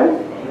that way?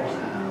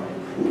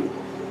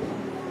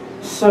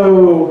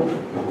 So,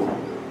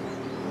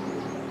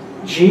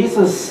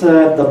 Jesus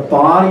said, the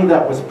body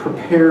that was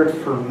prepared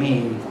for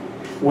me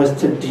was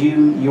to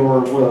do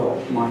your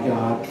will, my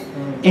God.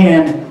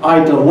 And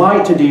I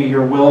delight to do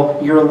your will.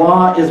 Your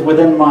law is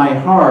within my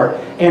heart.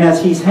 And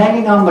as he's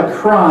hanging on the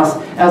cross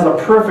as a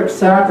perfect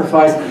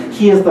sacrifice,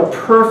 he is the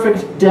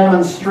perfect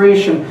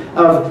demonstration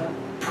of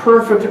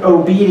perfect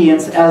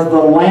obedience as the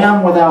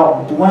lamb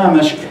without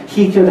blemish.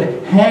 He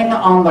could hang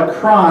on the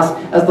cross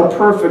as the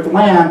perfect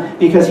lamb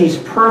because he's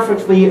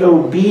perfectly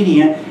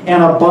obedient,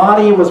 and a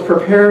body was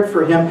prepared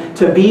for him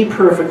to be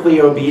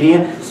perfectly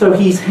obedient. So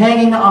he's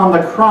hanging on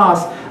the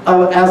cross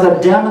as a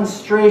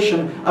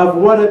demonstration of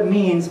what it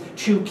means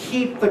to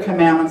keep the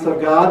commandments of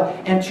God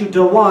and to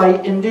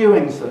delight in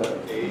doing so.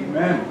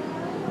 Amen.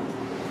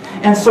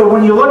 And so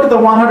when you look at the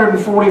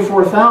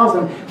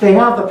 144,000, they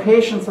have the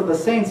patience of the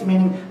saints,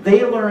 meaning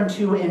they learn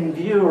to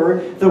endure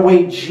the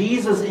way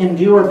Jesus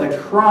endured the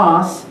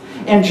cross.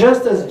 And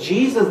just as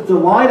Jesus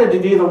delighted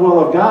to do the will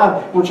of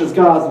God, which is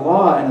God's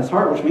law in his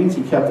heart, which means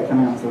he kept the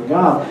commandments of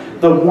God,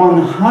 the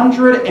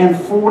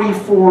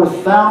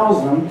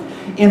 144,000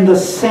 in the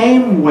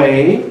same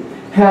way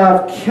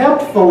have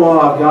kept the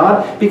law of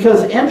God,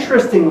 because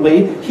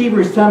interestingly,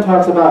 Hebrews 10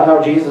 talks about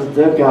how Jesus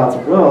did God's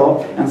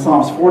will, and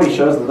Psalms 40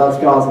 shows that that's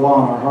God's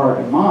law in our heart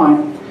and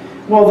mind.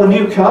 Well, the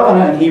new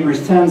covenant in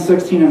Hebrews 10,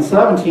 16, and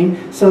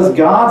 17 says,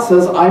 God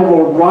says, I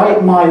will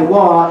write my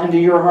law into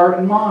your heart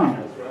and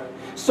mind.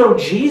 So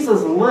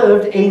Jesus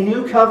lived a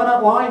new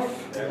covenant life.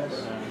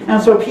 And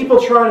so people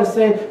try to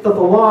say that the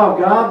law of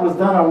God was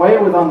done away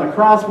with on the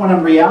cross, when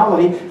in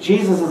reality,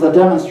 Jesus is a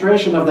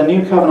demonstration of the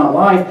new covenant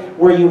life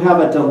where you have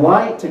a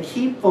delight to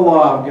keep the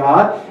law of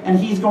God, and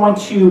he's going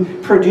to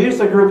produce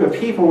a group of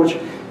people which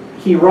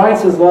he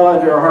writes his law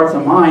into our hearts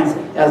and minds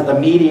as the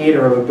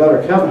mediator of a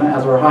better covenant,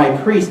 as our high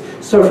priest.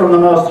 So from the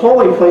most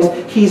holy place,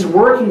 he's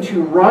working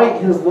to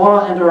write his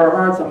law into our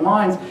hearts and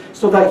minds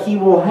so that he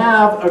will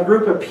have a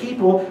group of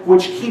people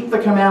which keep the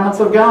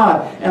commandments of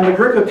God. And the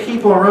group of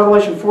people in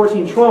Revelation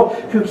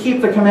 14:12 who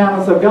keep the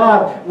commandments of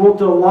God will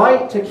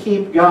delight to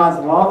keep God's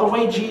law the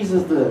way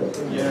Jesus did.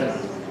 Yes.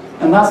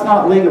 And that's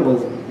not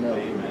legalism. No.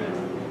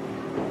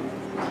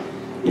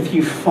 If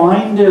you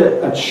find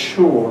it a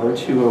chore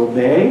to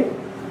obey,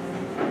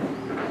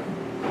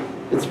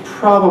 it's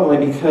probably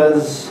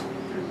because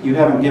you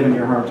haven't given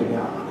your heart to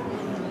God.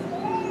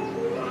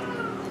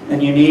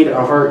 And you need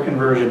a heart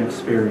conversion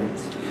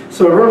experience.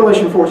 So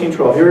Revelation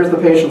 14:12, here is the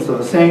patience of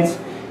the saints.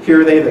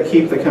 Here are they that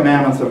keep the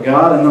commandments of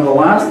God. And then the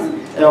last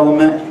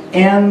element,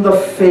 and the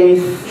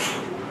faith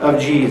of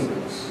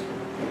Jesus.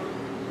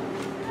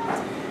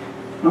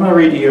 I'm going to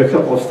read to you a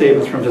couple of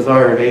statements from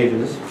Desire of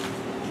Ages.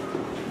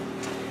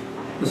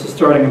 This is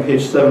starting on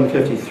page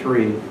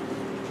 753.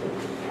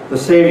 The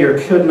Savior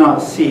could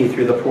not see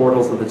through the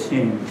portals of the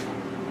tomb.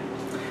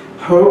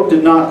 Hope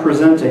did not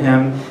present to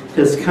him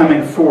his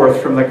coming forth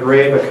from the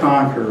grave a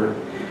conqueror,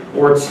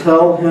 or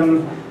tell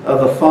him of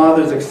the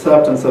Father's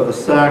acceptance of the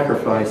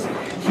sacrifice.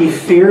 He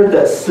feared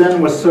that sin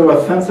was so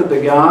offensive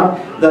to God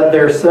that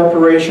their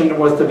separation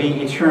was to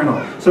be eternal.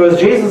 So as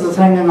Jesus is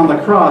hanging on the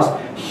cross,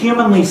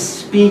 humanly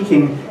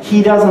speaking,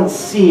 he doesn't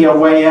see a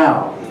way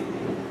out.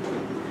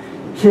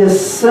 His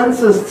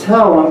senses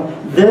tell him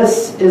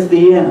this is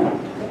the end.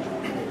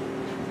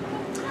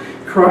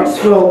 Christ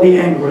felt the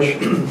anguish,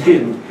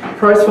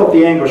 Christ felt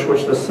the anguish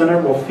which the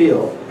sinner will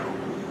feel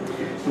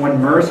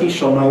when mercy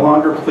shall no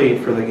longer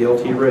plead for the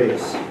guilty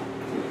race.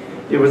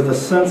 It was the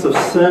sense of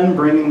sin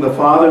bringing the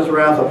Father's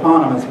wrath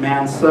upon him as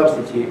man's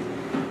substitute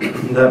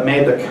that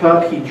made the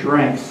cup he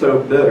drank so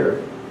bitter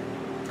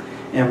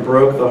and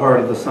broke the heart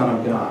of the Son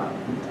of God.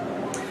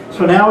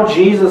 So now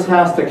Jesus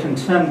has to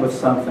contend with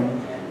something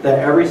that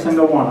every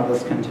single one of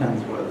us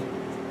contends with.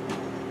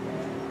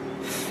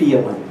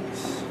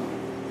 Feelings.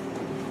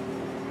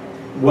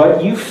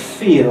 What you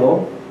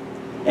feel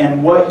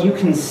and what you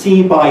can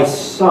see by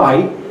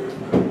sight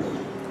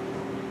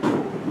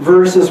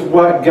versus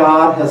what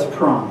God has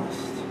promised.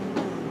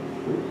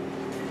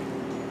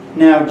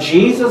 Now,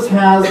 Jesus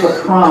has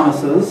the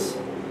promises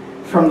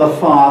from the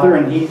Father,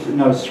 and he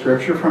knows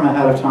Scripture from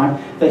ahead of time,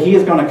 that he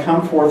is going to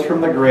come forth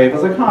from the grave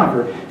as a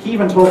conqueror. He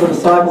even told the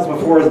disciples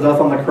before his death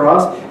on the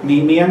cross,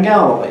 meet me in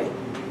Galilee.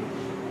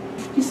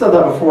 He said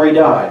that before he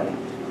died.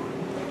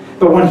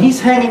 But when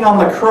he's hanging on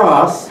the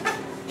cross,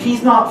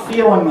 he's not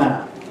feeling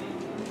that.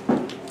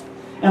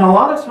 And a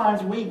lot of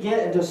times we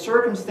get into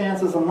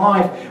circumstances in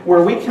life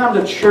where we come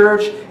to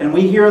church and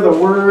we hear the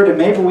Word, and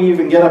maybe we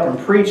even get up and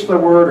preach the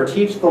Word or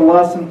teach the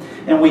lesson,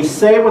 and we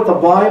say what the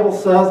Bible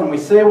says and we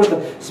say what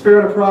the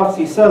Spirit of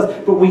prophecy says,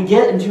 but we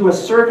get into a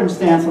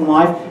circumstance in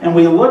life and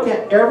we look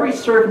at every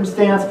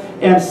circumstance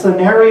and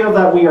scenario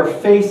that we are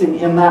facing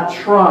in that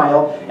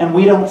trial, and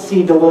we don't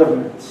see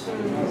deliverance.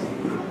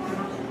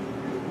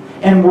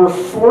 And we're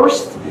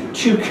forced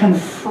to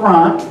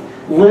confront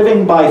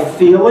living by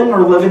feeling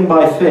or living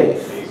by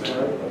faith.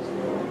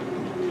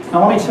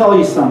 Now let me tell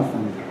you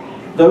something.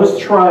 Those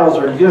trials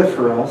are good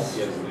for us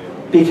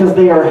because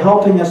they are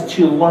helping us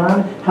to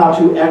learn how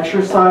to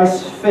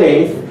exercise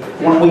faith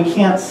when we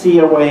can't see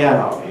a way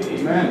out.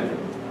 Amen.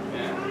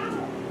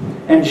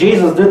 And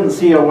Jesus didn't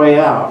see a way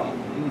out.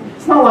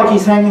 It's not like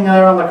he's hanging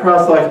there on the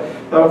cross like,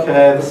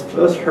 okay,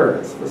 this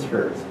hurts, this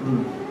hurts.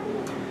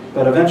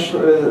 But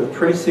eventually,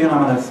 pretty soon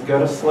I'm going to go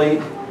to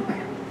sleep,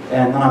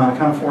 and then I'm going to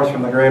come forth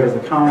from the grave as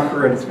a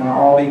conqueror, and it's going to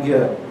all be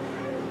good.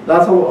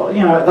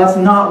 That's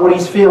not what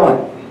he's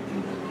feeling.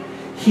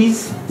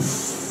 He's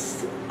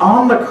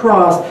on the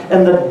cross,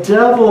 and the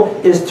devil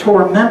is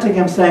tormenting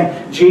him,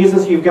 saying,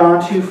 Jesus, you've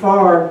gone too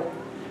far.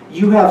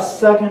 You have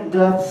second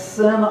death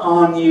sin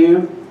on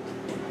you,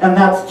 and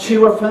that's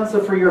too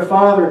offensive for your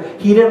Father.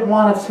 He didn't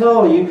want to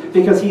tell you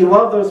because he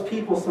loved those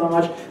people so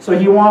much, so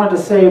he wanted to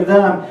save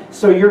them.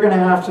 So you're going to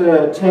have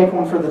to take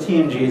one for the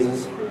team,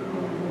 Jesus.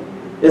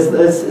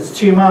 It's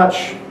too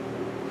much.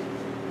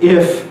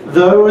 If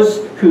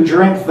those who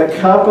drink the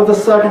cup of the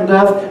second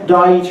death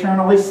die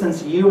eternally,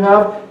 since you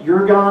have,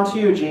 you're gone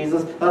too,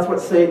 Jesus. That's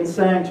what Satan's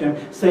saying to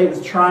him.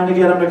 Satan's trying to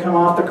get him to come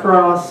off the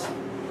cross.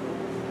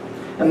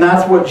 And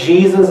that's what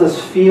Jesus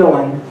is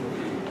feeling.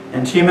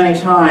 And too many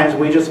times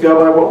we just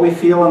go by what we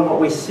feel and what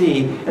we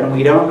see, and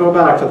we don't go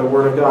back to the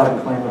Word of God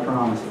and claim the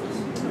promises.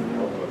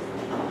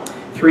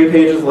 3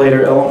 pages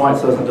later, Ellen White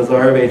says in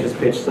Desire of Ages,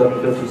 page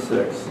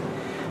 756,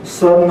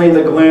 suddenly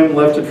the gloom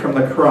lifted from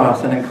the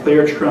cross, and in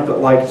clear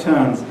trumpet-like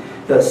tones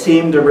that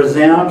seemed to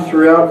resound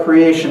throughout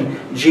creation,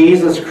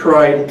 Jesus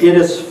cried, "It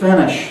is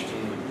finished."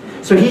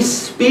 So he's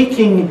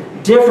speaking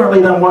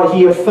differently than what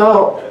he had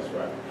felt.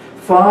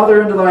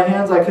 Father, into thy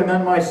hands I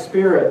commend my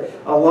spirit.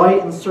 A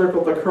light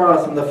encircled the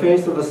cross, and the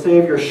face of the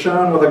Savior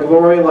shone with a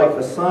glory like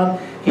the sun.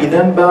 He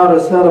then bowed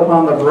his head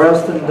upon the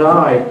breast and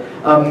died.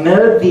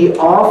 Amid the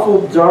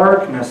awful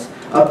darkness,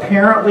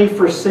 apparently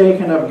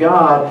forsaken of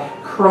God,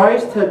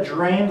 Christ had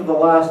drained the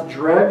last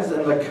dregs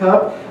in the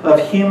cup of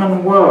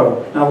human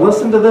woe. Now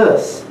listen to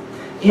this.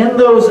 In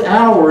those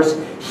hours,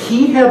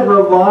 he had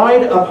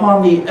relied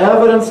upon the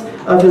evidence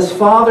of his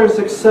Father's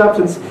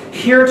acceptance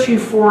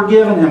heretofore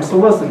given him. So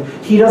listen,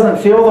 he doesn't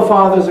feel the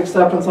Father's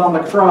acceptance on the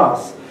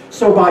cross.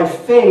 So by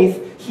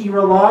faith, he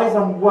relies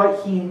on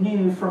what he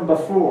knew from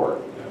before.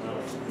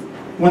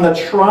 When the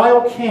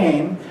trial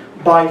came,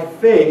 by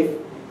faith,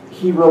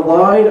 he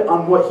relied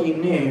on what he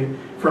knew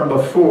from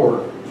before.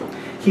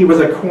 He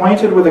was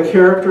acquainted with the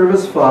character of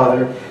his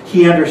Father.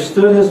 He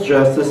understood his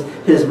justice,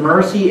 his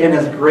mercy, and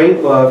his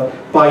great love.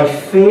 By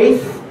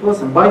faith,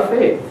 listen, by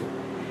faith,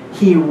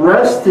 he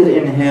rested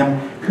in him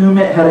whom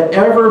it had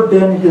ever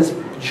been his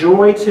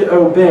joy to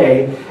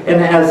obey,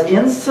 and as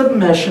in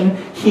submission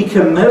he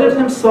committed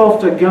himself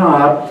to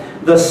God,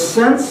 the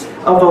sense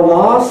of the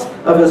loss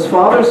of his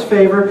Father's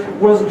favor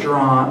was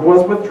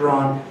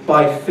withdrawn.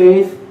 By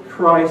faith,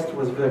 Christ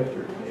was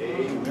victor.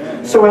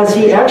 Amen. So as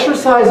he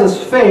exercises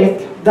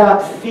faith,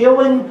 that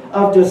feeling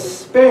of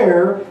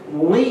despair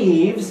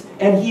leaves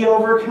and he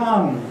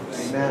overcomes.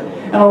 Amen.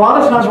 And a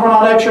lot of times we're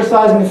not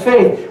exercising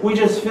faith. We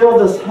just feel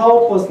this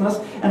helplessness,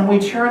 and we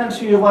turn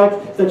into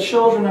like the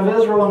children of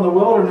Israel in the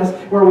wilderness,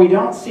 where we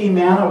don't see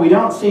manna, we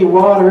don't see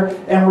water,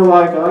 and we're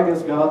like, I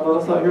guess God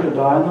let us out here to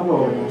die in the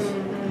wilderness.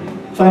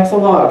 Thanks a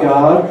lot,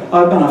 God.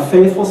 I've been a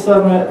faithful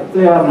servant of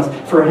the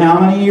Adventists for how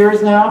many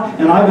years now?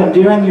 And I've been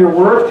doing your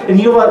work, and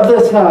you let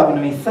this happen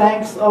to me.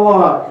 Thanks a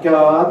lot,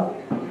 God.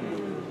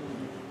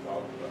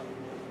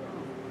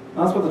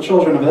 That's what the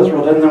children of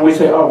Israel did. And then we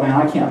say, oh man,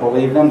 I can't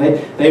believe them.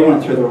 They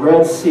went through the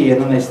Red Sea, and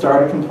then they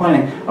started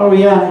complaining. Oh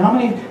yeah, how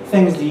many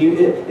things do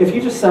you, if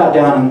you just sat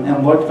down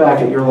and looked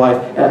back at your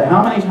life, at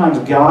how many times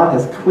God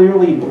has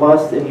clearly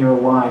blessed in your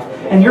life,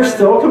 and you're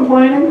still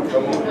complaining?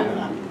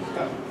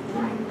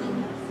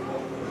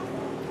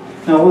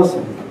 Now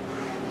listen,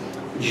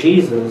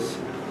 Jesus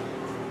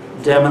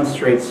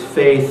demonstrates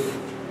faith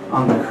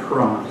on the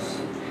cross.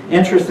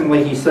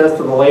 Interestingly, he says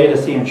to the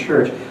Laodicean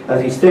church, as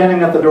he's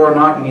standing at the door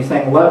knocking, he's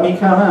saying, let me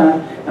come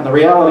in. And the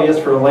reality is,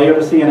 for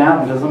Laodicean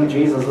Adventism,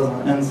 Jesus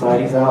isn't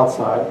inside, he's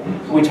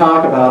outside. We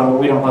talk about him, but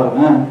we don't let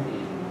him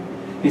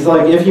in. He's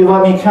like, if you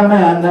let me come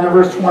in, then in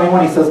verse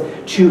 21 he says,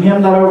 to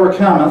him that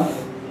overcometh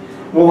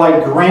will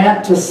I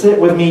grant to sit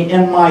with me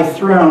in my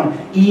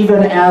throne,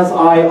 even as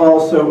I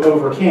also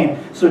overcame.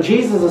 So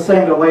Jesus is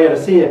saying to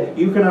Laodicea,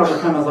 you can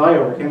overcome as I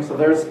overcame. So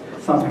there's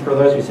something for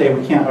those who say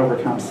we can't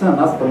overcome sin.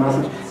 That's the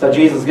message that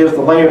Jesus gives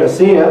to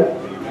Laodicea.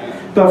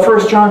 But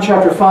 1 John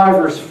chapter 5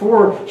 verse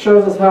 4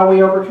 shows us how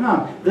we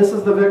overcome. This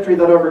is the victory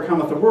that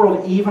overcometh the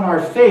world, even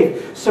our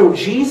faith. So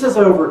Jesus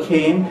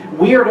overcame,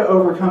 we are to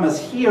overcome as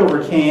He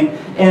overcame,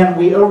 and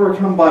we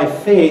overcome by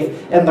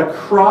faith. And the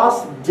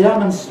cross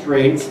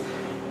demonstrates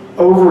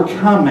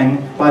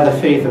overcoming by the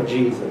faith of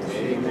Jesus.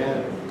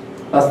 Amen.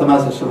 That's the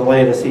message to the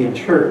Laodicean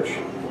church.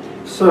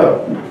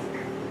 So,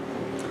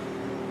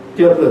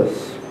 get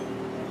this.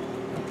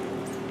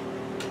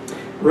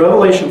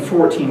 Revelation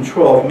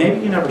 14:12,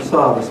 maybe you never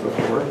saw this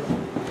before,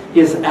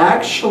 is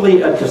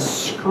actually a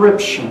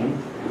description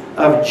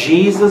of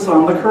Jesus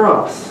on the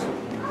cross.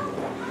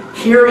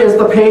 Here is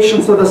the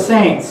patience of the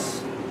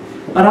saints.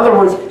 In other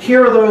words,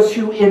 here are those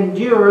who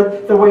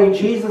endured the way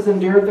Jesus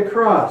endured the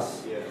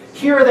cross.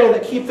 Here are they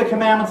that keep the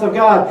commandments of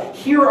God.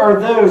 Here are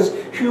those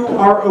who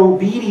are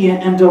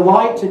obedient and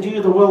delight to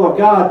do the will of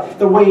God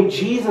the way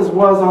Jesus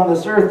was on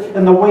this earth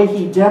and the way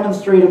He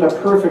demonstrated a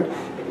perfect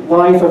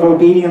life of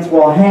obedience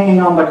while hanging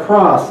on the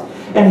cross.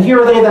 And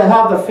here are they that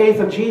have the faith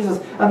of Jesus.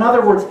 In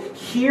other words,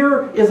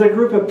 here is a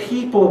group of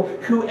people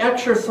who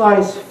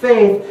exercise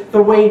faith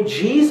the way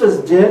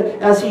Jesus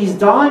did as He's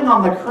dying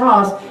on the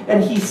cross,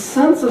 and He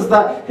senses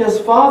that His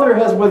Father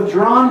has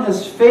withdrawn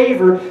His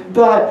favor,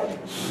 but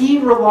He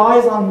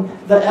relies on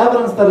the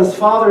evidence that His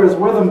Father is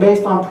with Him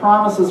based on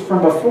promises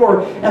from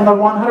before. And the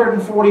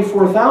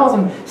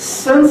 144,000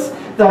 sense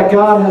that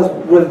God has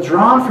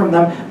withdrawn from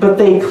them, but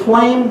they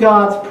claim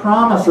God's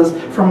promises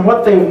from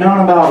what they've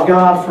known about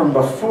God from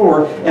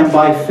before, and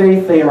by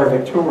faith they are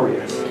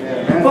victorious.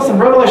 Amen. Listen,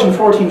 Revelation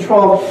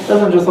 14:12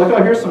 doesn't just like,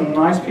 oh, here's some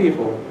nice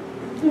people.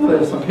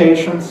 There's some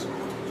patience.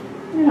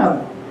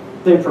 Yeah,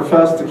 they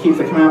profess to keep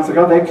the commandments of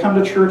God. They come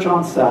to church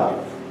on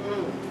Sabbath.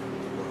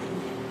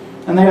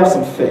 And they have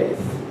some faith.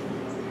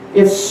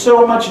 It's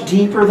so much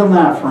deeper than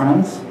that,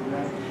 friends.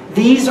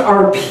 These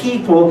are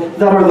people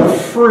that are the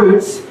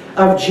fruits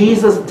of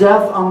Jesus'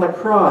 death on the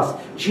cross.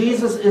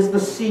 Jesus is the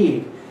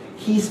seed.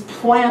 He's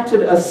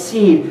planted a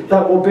seed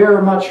that will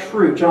bear much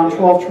fruit. John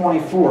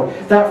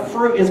 12:24. That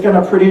fruit is going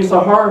to produce a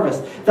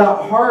harvest.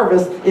 That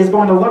harvest is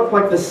going to look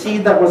like the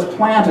seed that was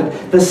planted.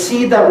 The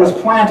seed that was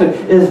planted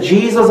is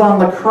Jesus on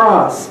the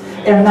cross.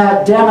 And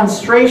that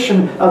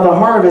demonstration of the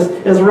harvest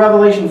is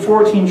Revelation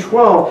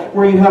 14:12,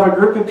 where you have a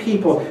group of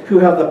people who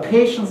have the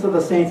patience of the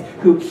saints,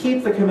 who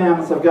keep the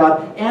commandments of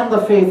God and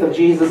the faith of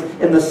Jesus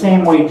in the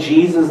same way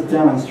Jesus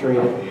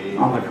demonstrated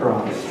on the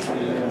cross.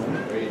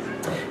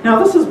 Now,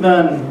 this has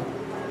been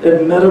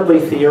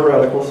admittedly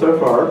theoretical so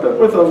far, but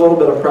with a little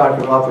bit of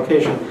practical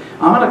application.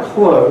 I'm going to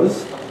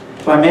close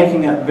by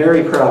making it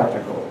very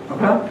practical.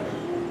 Okay?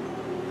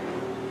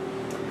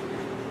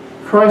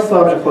 Christ's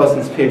Object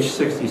Lessons, page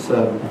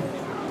 67.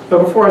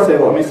 But before I say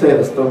that, let me say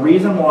this. The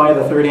reason why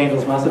the third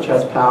angel's message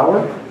has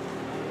power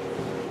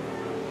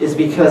is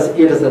because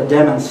it is a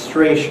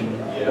demonstration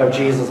of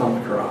Jesus on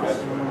the cross.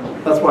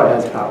 That's why it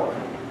has power.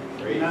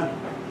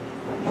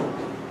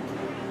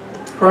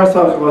 Christ's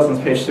Object Lessons,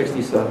 page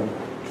 67.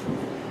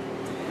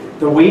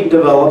 The wheat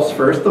develops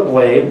first the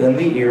blade, then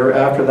the ear,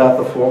 after that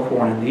the full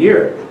corn in the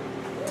ear.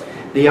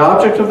 The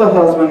object of the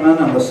husbandman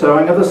and the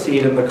sowing of the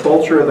seed and the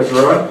culture of the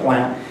growing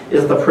plant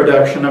is the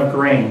production of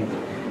grain.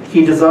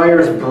 He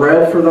desires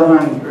bread for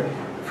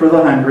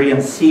the hungry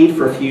and seed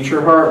for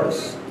future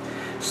harvests.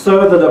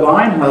 So the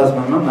divine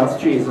husbandman,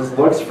 that's Jesus,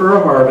 looks for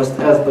a harvest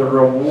as the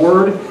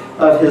reward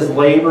of his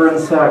labor and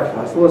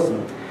sacrifice.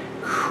 Listen,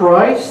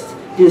 Christ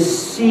is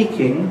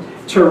seeking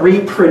to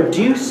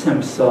reproduce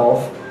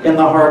Himself in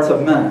the hearts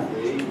of men.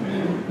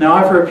 Now,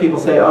 I've heard people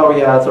say, oh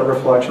yeah, it's a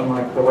reflection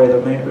like the way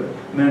the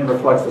moon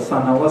reflects the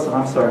sun. Now listen,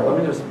 I'm sorry, let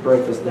me just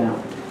break this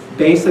down.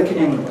 Basic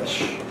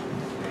English.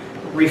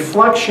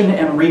 Reflection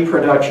and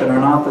reproduction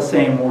are not the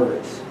same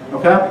words.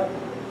 Okay?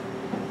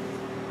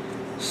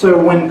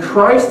 So when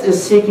Christ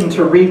is seeking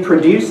to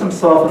reproduce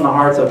Himself in the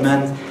hearts of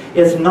men,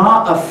 it's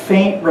not a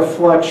faint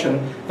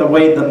reflection the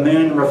way the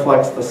moon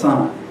reflects the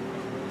sun.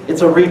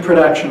 It's a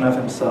reproduction of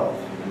Himself.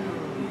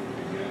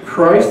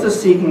 Christ is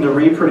seeking to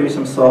reproduce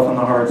Himself in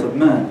the hearts of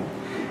men.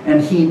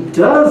 And He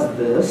does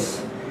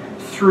this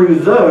through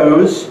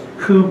those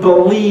who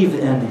believe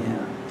in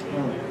Him.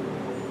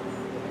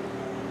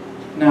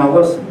 Now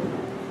listen,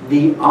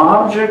 the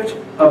object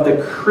of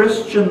the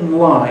Christian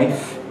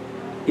life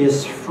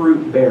is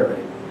fruit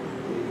bearing.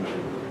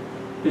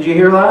 Did you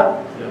hear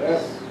that?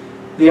 Yes.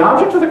 The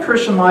object of the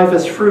Christian life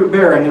is fruit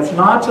bearing. It's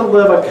not to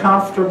live a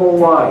comfortable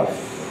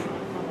life.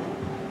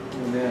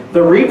 Amen.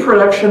 The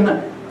reproduction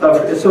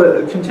of,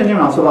 so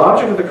continuing on, so the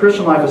object of the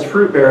Christian life is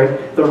fruit bearing,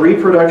 the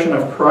reproduction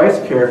of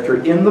Christ's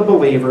character in the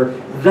believer,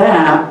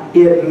 that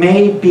it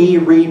may be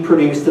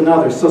reproduced in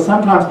others. So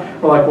sometimes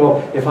we're like,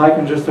 well, if I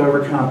can just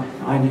overcome,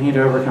 I need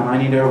to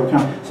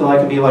overcome, so I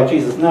can be like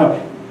Jesus.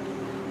 No.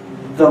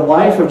 The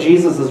life of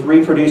Jesus is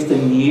reproduced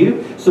in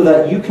you so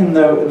that you can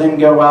then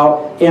go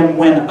out and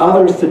win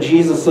others to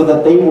Jesus so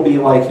that they will be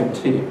like Him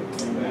too.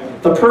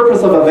 Amen. The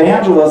purpose of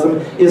evangelism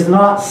is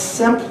not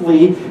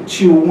simply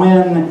to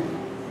win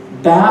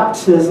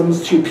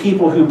baptisms to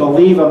people who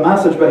believe a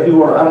message but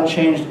who are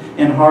unchanged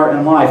in heart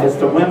and life. It's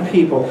to win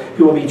people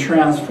who will be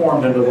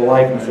transformed into the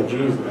likeness of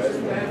Jesus.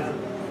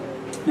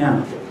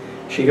 Now,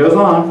 she goes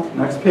on,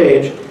 next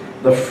page,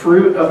 the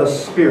fruit of the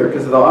Spirit,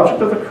 because the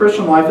object of the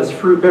Christian life is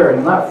fruit bearing,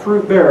 and that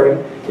fruit bearing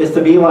is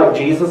to be like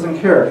Jesus in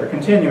character.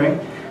 Continuing,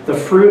 the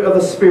fruit of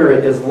the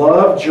Spirit is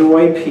love,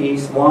 joy,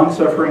 peace,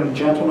 long-suffering,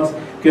 gentleness,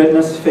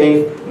 goodness,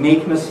 faith,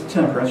 meekness,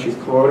 temperance. She's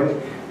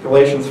quoting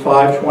Galatians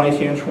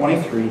 5:22 and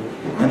 23.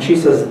 And she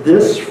says,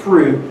 this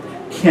fruit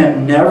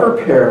can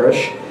never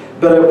perish,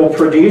 but it will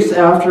produce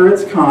after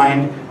its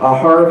kind a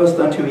harvest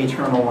unto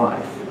eternal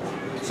life.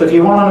 So if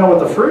you want to know what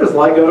the fruit is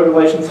like, go to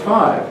Galatians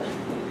 5.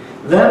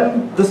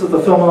 Then, this is the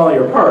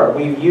familiar part.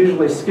 We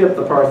usually skip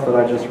the parts that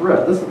I just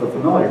read. This is the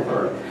familiar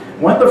part.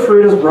 When the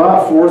fruit is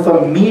brought forth,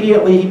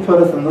 immediately he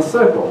putteth in the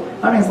sickle.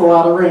 That means a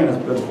lot of rain has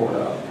been poured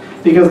out,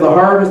 because the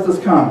harvest has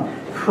come.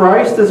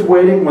 Christ is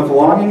waiting with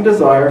longing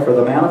desire for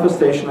the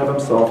manifestation of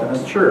himself in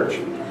his church.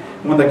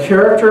 When the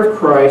character of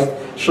Christ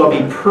shall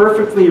be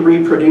perfectly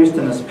reproduced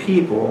in his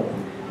people,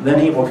 then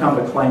he will come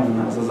to claim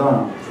them as his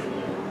own.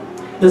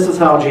 This is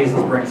how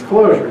Jesus brings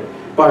closure,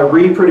 by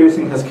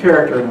reproducing his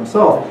character in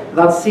himself.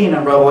 That's seen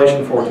in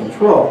Revelation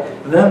 14:12.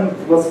 Then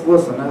let's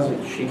listen as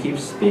she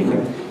keeps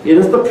speaking. It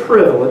is the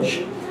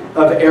privilege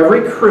of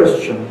every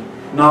Christian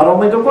not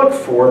only to look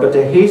for, but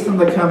to hasten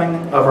the coming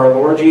of our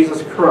Lord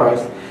Jesus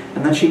Christ.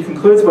 And then she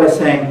concludes by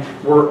saying,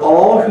 we're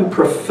all who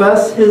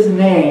profess his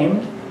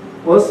name,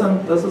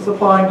 listen, this is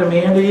applying to me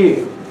and to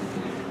you.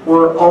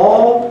 We're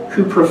all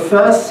who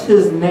profess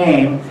his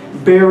name,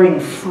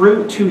 bearing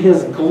fruit to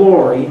his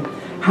glory.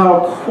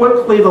 How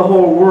quickly the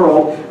whole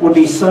world would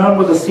be sown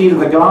with the seed of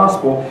the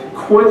gospel.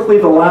 Quickly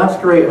the last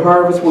great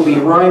harvest will be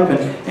ripened,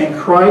 and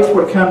Christ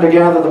would come to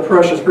gather the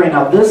precious grain.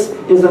 Now this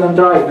is an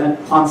indictment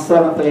on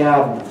Seventh-day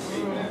Adventists.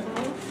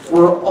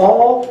 We're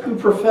all who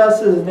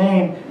profess his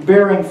name,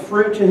 bearing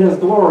fruit to his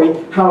glory.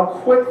 How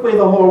quickly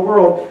the whole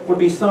world would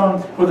be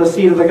sown with the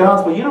seed of the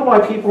gospel. You know why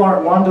people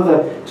aren't won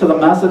to the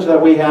message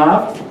that we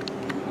have?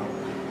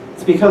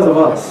 It's because of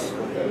us.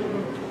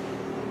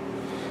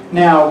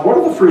 Now, what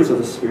are the fruits of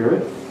the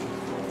Spirit?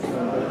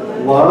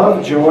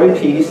 Love, joy,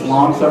 peace,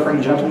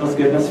 long-suffering, gentleness,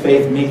 goodness,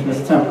 faith,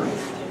 meekness,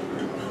 temperance.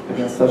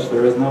 Against such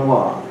there is no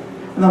law.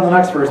 And then the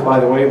next verse, by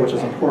the way, which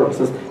is important,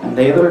 says, and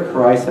they that are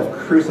Christ have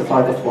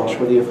crucified the flesh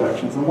with the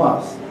affections and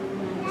lusts.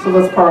 So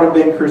that's part of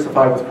being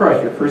crucified with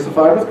Christ. You're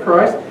crucified with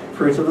Christ,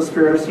 fruits of the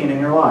Spirit are seen in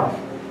your life.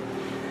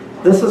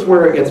 This is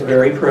where it gets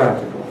very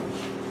practical.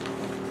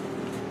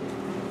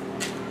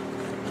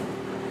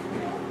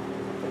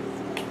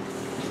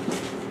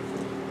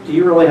 Do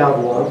you really have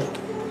love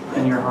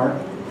in your heart?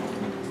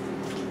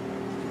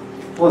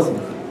 Listen,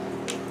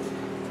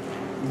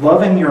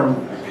 loving your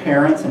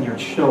parents and your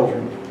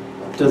children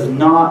does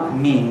not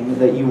mean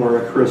that you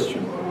are a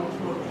Christian.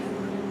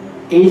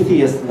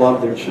 Atheists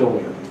love their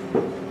children.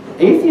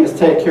 Atheists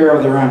take care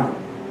of their own.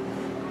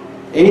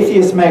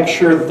 Atheists make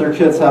sure that their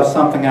kids have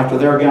something after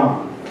they're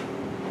gone.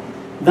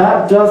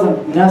 That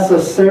doesn't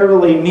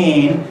necessarily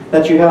mean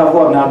that you have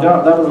love. Now,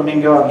 that doesn't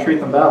mean go out and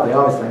treat them badly,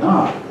 obviously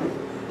not.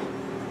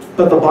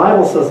 But the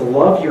Bible says,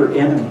 love your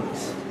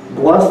enemies.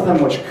 Bless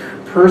them which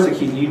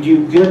persecute you.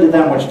 Do good to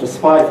them which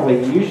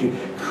despitefully use you.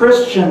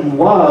 Christian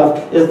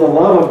love is the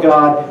love of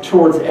God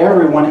towards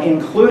everyone,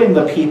 including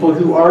the people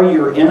who are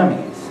your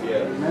enemies.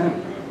 Yeah.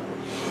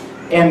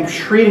 And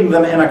treating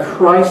them in a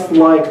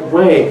Christ-like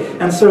way.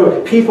 And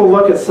so people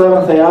look at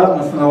Seventh-day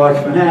Adventists and they're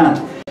like,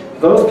 man,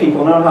 those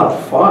people know how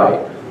to fight.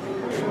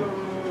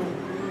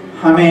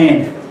 I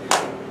mean,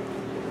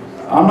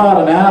 I'm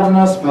not an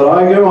Adventist, but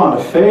I go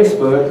onto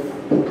Facebook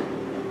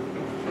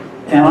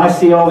and I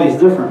see all these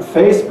different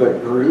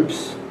Facebook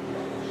groups,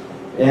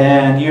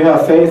 and you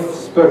have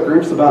Facebook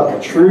groups about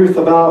the truth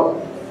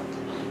about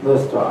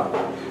this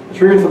topic, the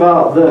truth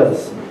about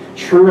this,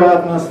 true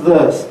Adventists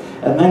this,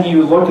 and then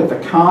you look at the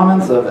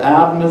comments of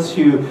Adventists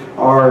who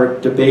are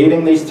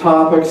debating these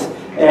topics,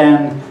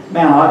 and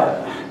man,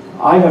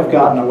 I have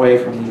gotten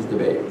away from these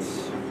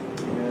debates.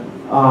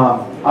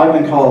 I've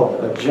been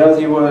called a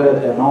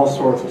Jesuit and all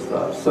sorts of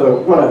stuff,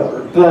 so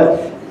whatever,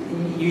 but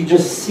you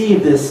just see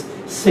this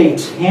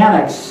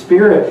satanic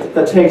spirit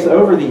that takes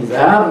over these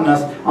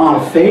Adventists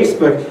on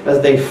Facebook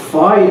as they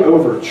fight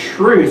over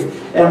truth.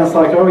 And it's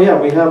like, oh yeah,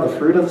 we have the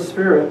fruit of the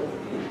Spirit.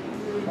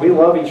 We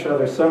love each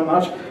other so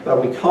much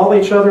that we call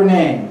each other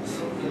names.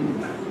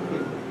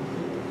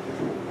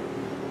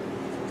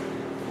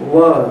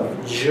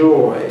 Love,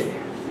 joy.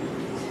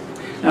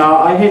 Now,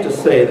 I hate to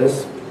say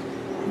this,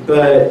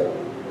 but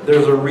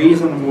there's a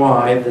reason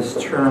why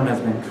this term has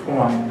been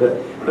coined,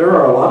 but there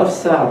are a lot of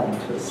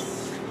Adventists.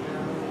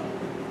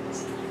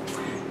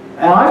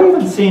 And I've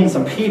even seen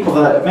some people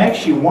that it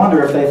makes you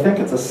wonder if they think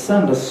it's a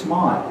sin to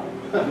smile.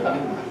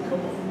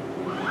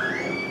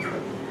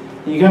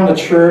 You come to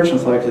church and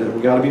it's like, we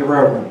got to be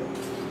reverent.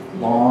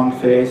 Long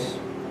face.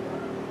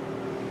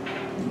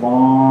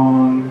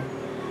 Long.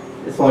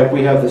 It's like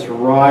we have this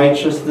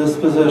righteous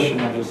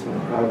disposition. I just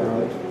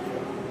like,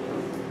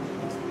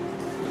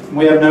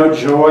 We have no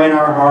joy in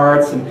our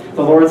hearts, and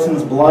the Lord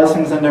sends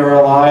blessings into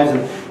our lives,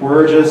 and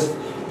we're just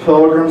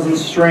pilgrims and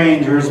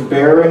strangers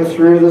bearing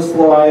through this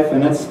life,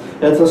 and it's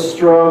a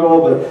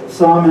struggle, but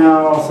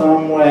somehow,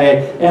 some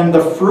way. And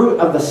the fruit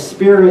of the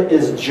Spirit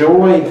is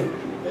joy.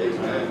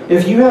 Amen.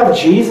 If you have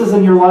Jesus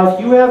in your life,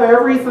 you have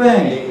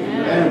everything.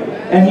 Amen.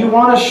 And you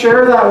want to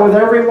share that with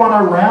everyone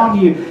around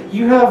you.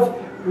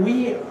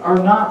 We are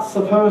not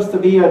supposed to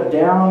be a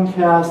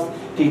downcast,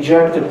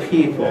 dejected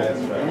people. That's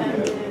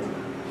right.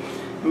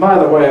 And by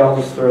the way, I'll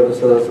just throw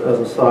this as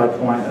a side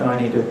point, and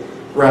I need to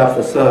wrap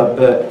this up,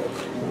 but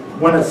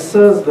when it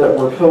says that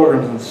we're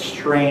pilgrims and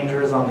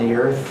strangers on the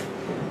earth,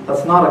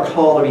 that's not a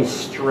call to be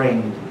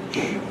strange.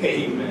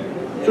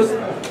 Amen. Just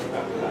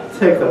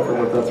take that for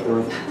what that's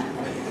worth.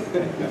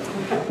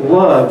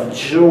 Love,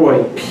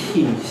 joy,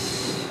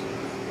 peace.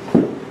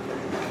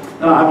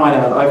 Now, I might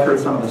add, I've heard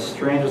some of the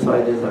strangest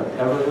ideas I've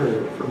ever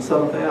heard from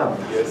Seventh-day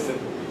Adventists.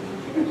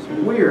 Yes.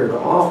 Weird,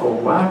 awful,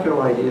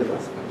 wacko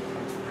ideas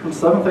from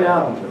Seventh-day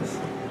Adventists.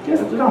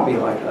 Don't be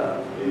like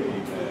that.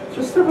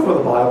 Just stick with what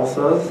the Bible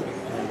says.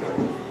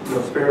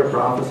 The spirit of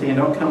prophecy, and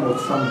don't come with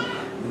some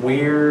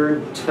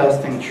weird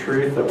testing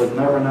truth that was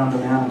never known to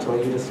man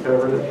until you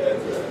discovered it.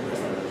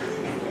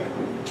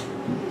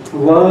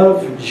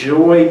 Love,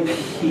 joy,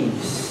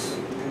 peace.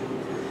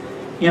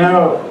 You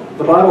know,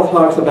 the Bible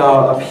talks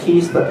about a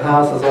peace that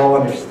passes all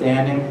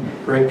understanding.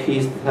 Great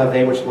peace have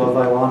they which love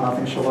thy law,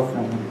 nothing shall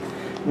offend them.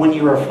 When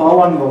you are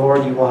following the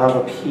Lord, you will have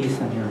a peace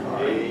in your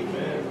heart.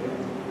 Amen.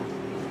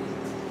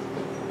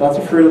 That's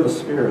a fruit of the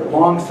Spirit.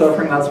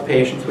 Long-suffering, that's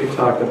patience. We've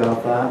talked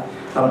about that.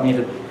 I don't need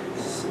to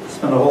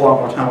spend a whole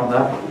lot more time on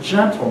that.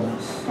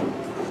 Gentleness.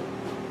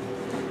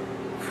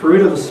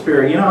 Fruit of the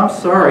Spirit. You know, I'm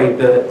sorry,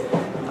 but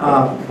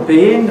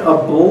being a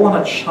bull in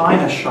a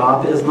china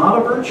shop is not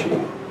a virtue.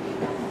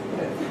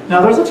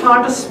 Now, there's a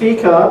time to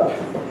speak up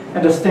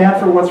and to stand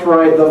for what's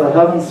right, though the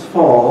heavens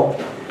fall,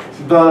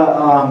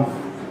 but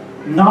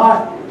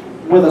not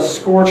with a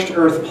scorched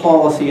earth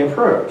policy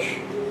approach.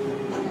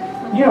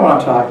 You know what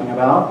I'm talking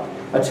about.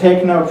 A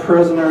take no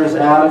prisoners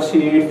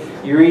attitude.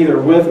 You're either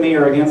with me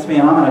or against me,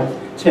 and I'm going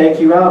to take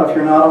you out if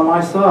you're not on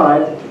my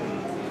side.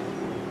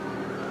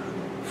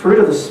 Fruit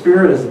of the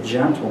Spirit is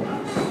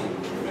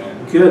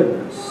gentleness,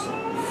 goodness,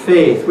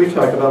 faith. We've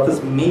talked about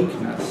this,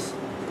 meekness,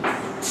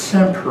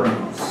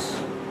 temperance.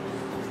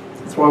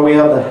 That's why we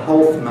have the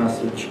health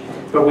message.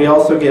 But we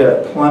also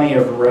get plenty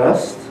of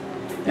rest.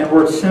 And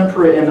we're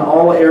temperate in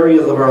all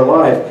areas of our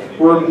life.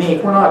 We're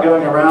meek. We're not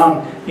going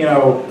around,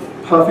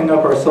 puffing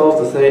up ourselves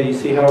to say, do you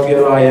see how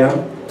good I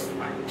am?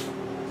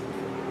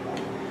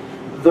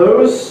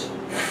 Those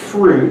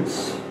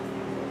fruits,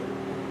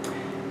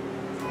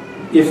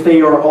 if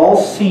they are all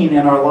seen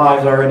in our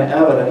lives, are in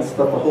evidence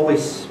that the Holy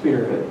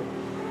Spirit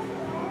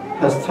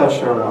has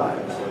touched our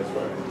lives.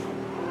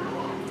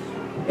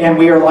 And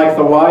we are like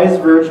the wise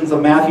virgins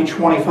of Matthew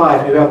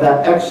 25 who have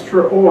that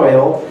extra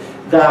oil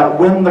that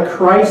when the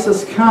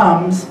crisis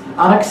comes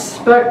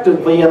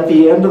unexpectedly at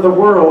the end of the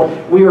world,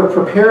 we are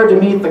prepared to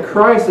meet the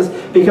crisis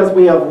because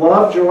we have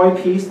love, joy,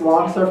 peace,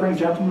 long-suffering,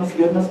 gentleness,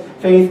 goodness,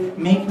 faith,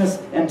 meekness,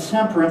 and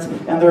temperance.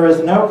 And there is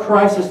no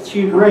crisis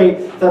too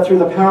great that through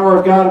the power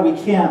of God we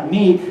can't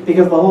meet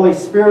because the Holy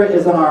Spirit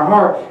is in our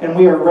heart and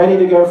we are ready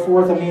to go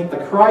forth and meet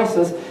the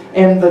crisis.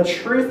 And the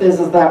truth is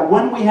that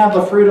when we have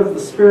the fruit of the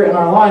Spirit in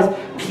our lives,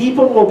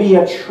 people will be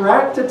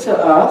attracted to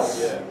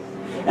us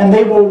and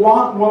they will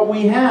want what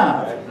we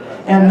have.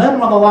 And then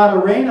when the latter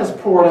rain is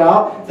poured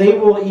out, they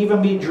will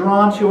even be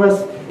drawn to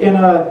us in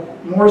a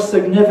more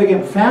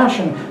significant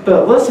fashion.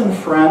 But listen,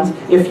 friends,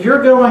 if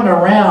you're going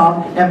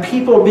around and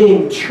people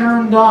being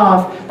turned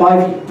off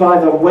by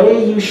the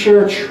way you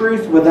share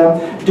truth with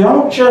them,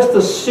 don't just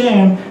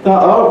assume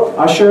that, oh,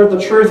 I shared the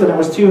truth and it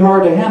was too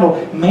hard to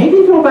handle.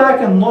 Maybe go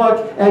back and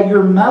look at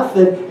your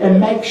method and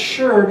make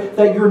sure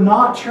that you're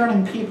not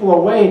turning people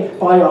away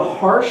by a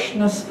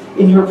harshness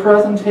in your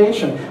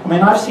presentation. I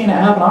mean, I've seen it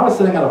happen. I was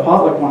sitting at a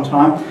potluck one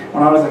time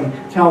when I was in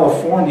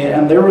California,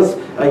 and there was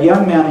a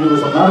young man who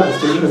was a medical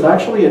student. He was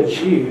actually a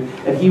Jew,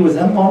 and he was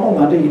in Loma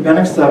Linda. He'd been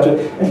accepted,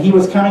 and he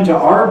was coming to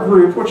our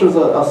group, which was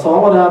a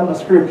solid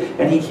Adventist group,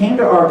 and he came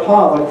to our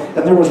potluck,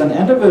 and there was an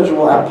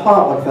individual at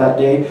potluck that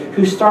day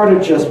who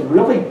started just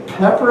really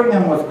peppering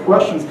him with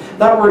questions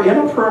that were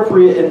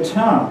inappropriate in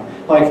tone.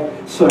 Like,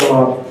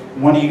 so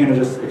when are you going to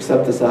just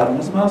accept this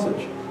Adventist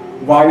message?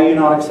 Why are you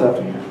not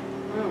accepting it?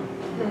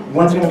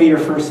 When's going to be your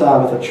first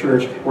Sabbath at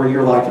church where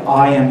you're like,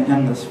 I am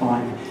in this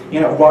finally?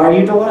 Why are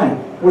you delaying?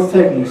 What's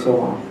taking you so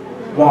long?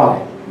 Why?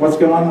 What's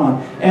going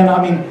on? And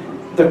I mean,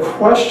 the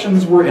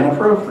questions were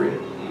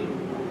inappropriate.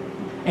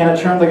 And it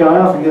turned the guy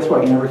off, and guess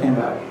what? He never came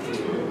back.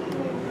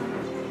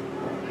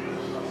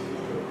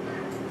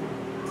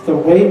 The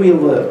way we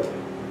live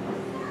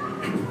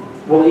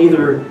will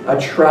either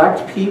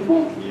attract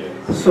people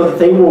so that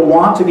they will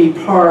want to be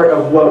part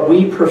of what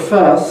we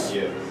profess,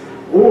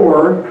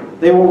 or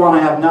they will want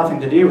to have nothing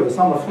to do with us.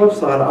 On the flip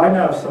side, I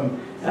know some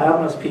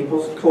Adventist people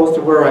close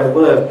to where I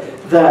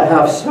live that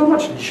have so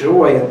much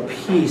joy and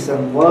peace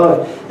and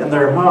love in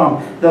their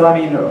home that, I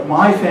mean,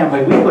 my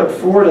family, we look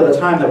forward to the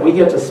time that we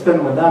get to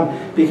spend with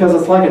them because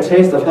it's like a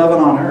taste of heaven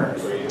on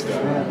earth.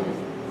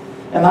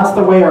 And that's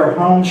the way our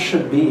homes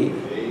should be.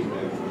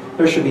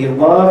 There should be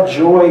love,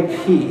 joy,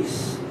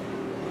 peace,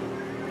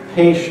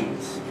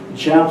 patience,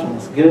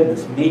 gentleness,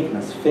 goodness,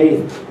 meekness,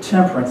 faith,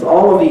 temperance,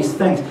 all of these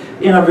things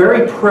in a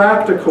very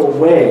practical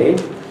way.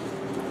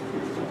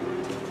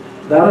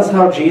 That is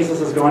how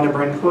Jesus is going to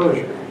bring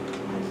closure.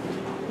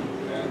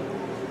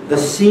 The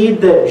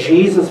seed that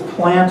Jesus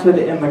planted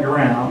in the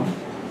ground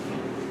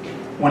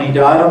when He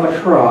died on the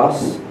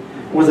cross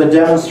was a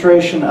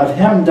demonstration of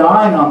Him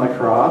dying on the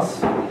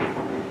cross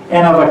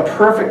and of a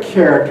perfect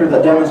character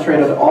that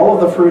demonstrated all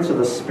of the fruits of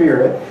the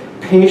Spirit,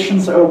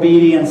 patience,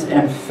 obedience,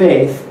 and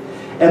faith.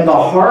 And the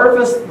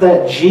harvest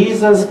that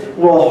Jesus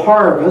will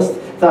harvest,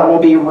 that will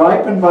be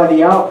ripened by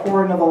the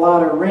outpouring of the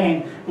latter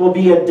rain, will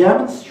be a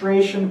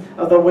demonstration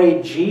of the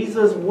way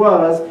Jesus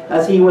was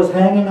as He was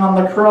hanging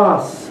on the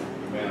cross.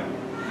 Amen.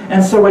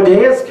 And so a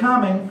day is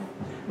coming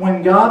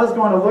when God is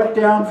going to look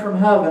down from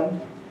heaven,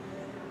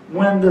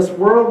 when this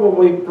world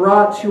will be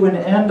brought to an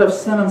end of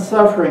sin and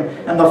suffering,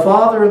 and the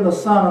Father and the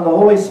Son and the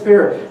Holy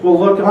Spirit will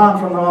look on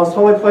from the most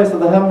holy place of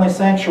the heavenly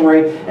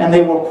sanctuary, and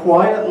they will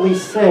quietly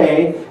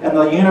say, and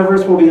the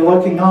universe will be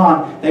looking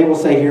on, they will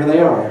say, here they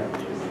are.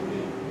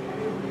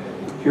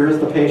 Here is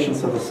the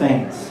patience of the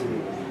saints.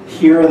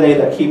 Here are they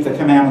that keep the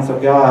commandments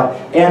of God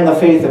and the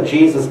faith of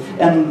Jesus.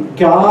 And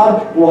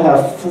God will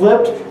have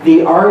flipped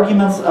the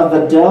arguments of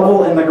the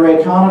devil in the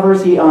great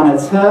controversy on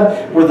its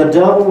head, where the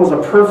devil was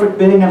a perfect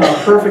being in a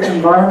perfect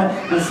environment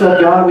and said,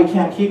 God, we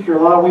can't keep your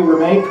law. We were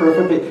made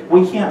perfect, but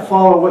we can't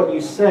follow what you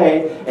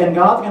say. And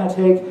God's going to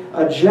take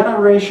a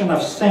generation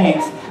of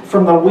saints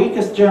from the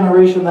weakest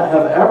generation that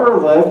have ever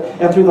lived,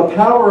 and through the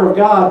power of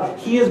God,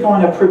 He is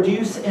going to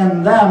produce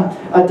in them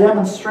a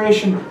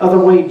demonstration of the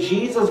way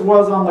Jesus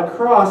was on the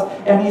cross,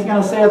 and He's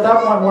going to say at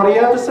that point, what do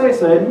you have to say,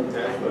 Satan?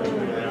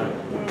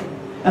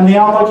 And the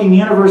onlooking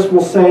universe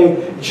will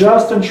say,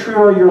 just and true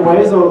are your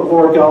ways, O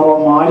Lord God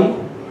Almighty.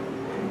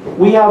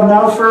 We have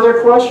no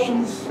further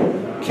questions.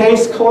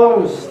 Case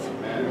closed.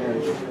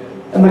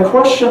 And the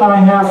question I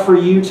have for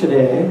you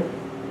today,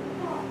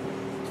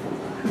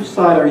 whose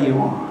side are you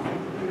on?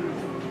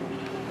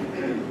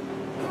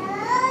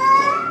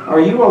 Are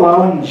you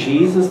allowing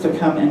Jesus to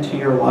come into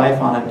your life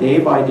on a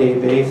day-by-day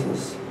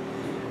basis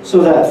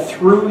so that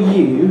through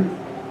you,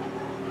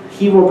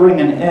 He will bring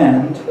an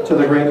end to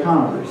the great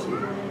controversy?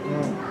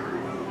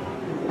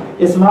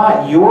 It's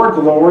not your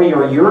glory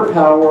or your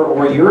power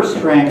or your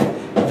strength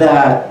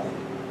that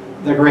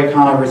the great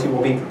controversy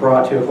will be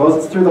brought to a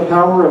close. It's through the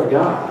power of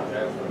God.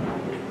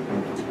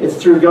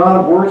 It's through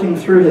God working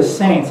through His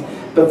saints.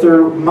 But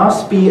there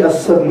must be a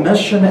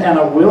submission and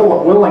a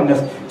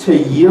willingness to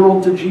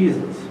yield to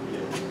Jesus.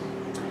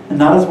 And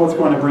that is what's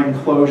going to bring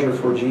closure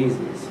for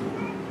Jesus.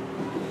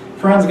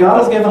 Friends, God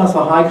has given us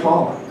a high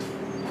calling.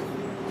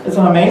 It's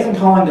an amazing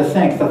calling to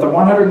think that the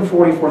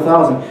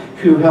 144,000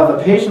 who have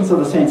the patience of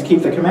the saints,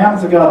 keep the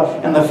commandments of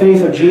God, and the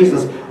faith of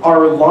Jesus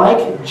are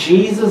like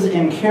Jesus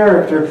in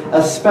character,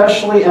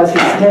 especially as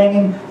He's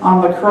hanging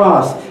on the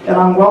cross. And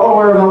I'm well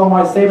aware of Ellen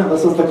White's statement that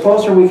says the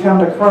closer we come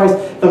to Christ,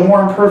 the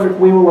more imperfect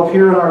we will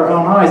appear in our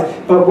own eyes.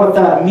 But what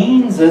that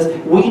means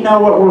is we know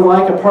what we're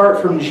like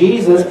apart from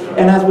Jesus,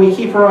 and as we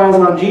keep our eyes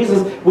on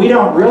Jesus, we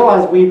don't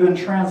realize we've been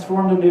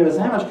transformed into His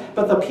image,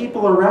 but the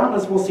people around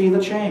us will see the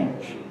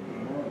change.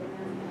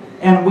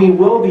 And we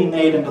will be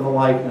made into the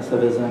likeness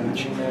of His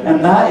image.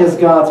 And that is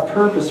God's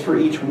purpose for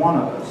each one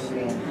of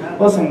us.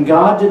 Listen,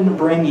 God didn't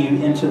bring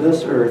you into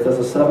this earth as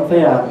a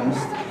Seventh-day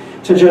Adventist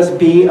to just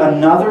be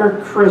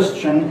another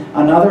Christian,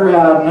 another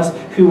Adventist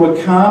who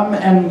would come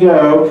and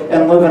go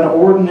and live an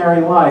ordinary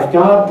life.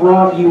 God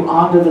brought you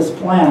onto this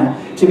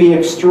planet to be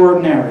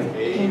extraordinary.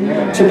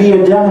 Amen. To be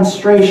a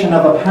demonstration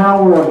of the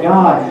power of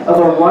God, of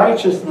the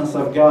righteousness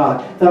of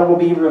God that will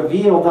be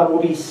revealed, that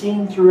will be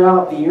seen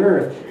throughout the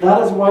earth.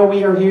 That is why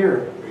we are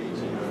here.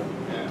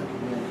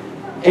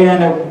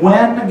 And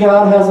when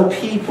God has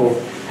a people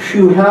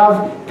who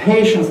have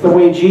patience the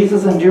way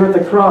Jesus endured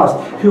the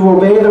cross, who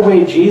obey the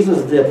way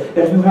Jesus did,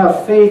 and who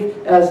have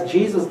faith as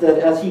Jesus did,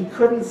 as He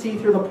couldn't see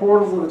through the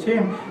portals of the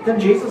tomb, then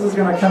Jesus is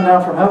going to come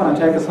down from heaven and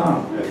take us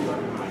home.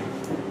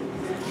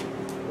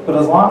 But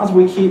as long as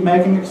we keep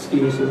making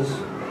excuses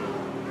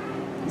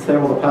and say,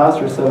 well, the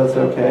pastor said it's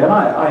okay, and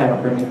I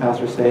haven't heard any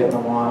pastor say it in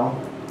a while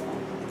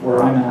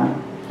where I'm at,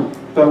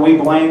 but we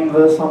blame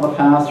this on the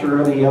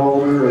pastor or the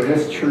elder or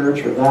this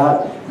church or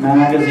that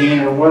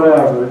magazine or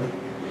whatever.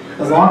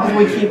 As long as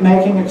we keep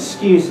making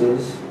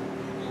excuses,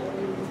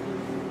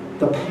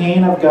 the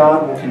pain of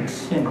God will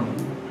continue,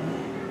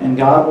 and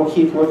God will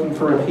keep looking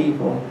for a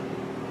people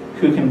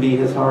who can be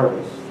His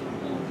harvest.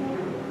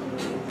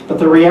 But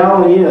the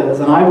reality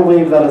is, and I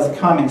believe that is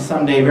coming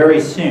someday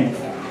very soon,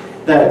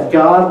 that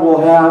God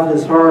will have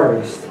His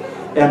harvest.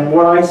 And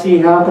what I see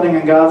happening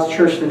in God's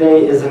church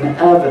today is an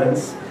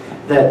evidence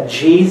that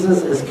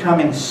Jesus is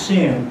coming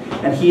soon,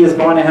 and He is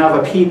going to have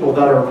a people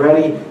that are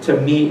ready to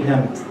meet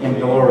Him in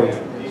glory.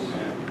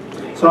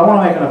 So I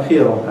want to make an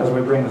appeal as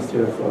we bring this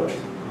to a close.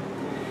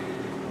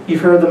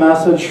 You've heard the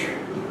message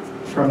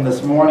from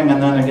this morning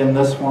and then again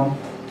this one.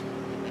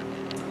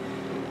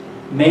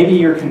 Maybe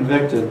you're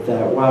convicted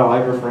that, wow,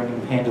 I've been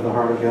bringing pain to the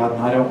heart of God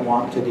and I don't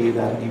want to do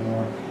that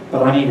anymore.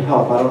 But I need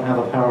help. I don't have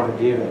the power to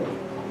do it.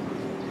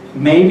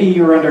 Maybe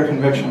you're under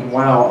conviction,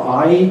 wow,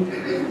 I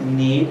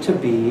need to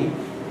be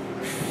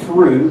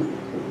fruit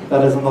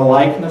that is in the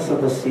likeness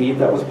of the seed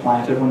that was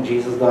planted when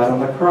Jesus died on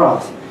the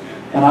cross.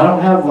 And I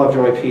don't have love,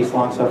 joy, peace,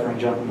 long-suffering,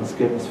 gentleness,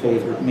 goodness,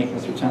 faith, or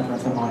meekness, or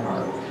temperance in my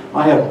heart.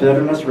 I have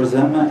bitterness,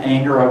 resentment,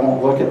 anger. I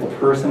won't look at the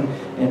person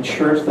in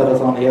church that is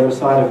on the other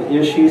side of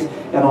issues,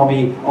 and I'll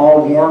be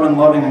all warm and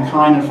loving and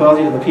kind and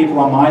fuzzy to the people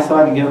on my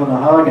side and give them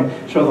a hug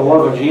and show the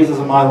love of Jesus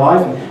in my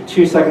life. And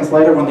 2 seconds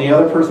later, when the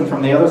other person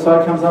from the other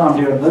side comes in, I'm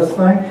doing this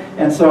thing.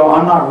 And so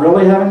I'm not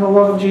really having the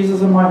love of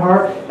Jesus in my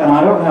heart, and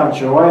I don't have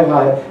joy.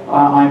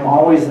 I'm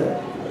always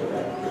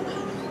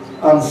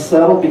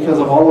unsettled because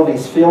of all of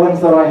these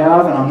feelings that I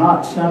have, and I'm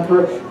not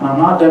temperate, and I'm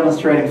not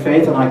demonstrating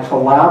faith, and I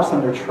collapse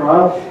under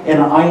trial, and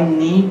I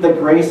need the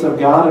grace of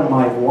God in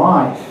my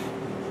life.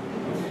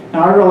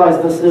 Now I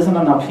realize this isn't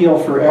an appeal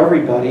for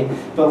everybody,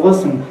 but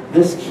listen,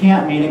 this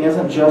camp meeting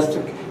isn't just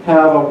to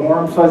have a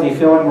warm fuzzy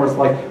feeling where it's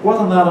like,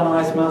 wasn't that a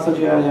nice message?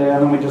 Yeah,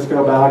 and then we just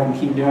go back and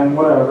keep doing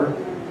whatever.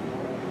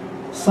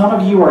 Some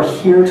of you are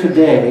here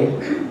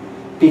today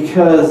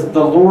because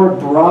the Lord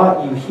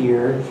brought you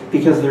here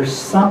because there's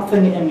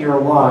something in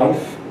your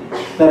life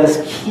that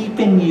is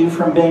keeping you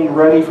from being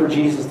ready for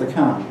Jesus to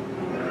come.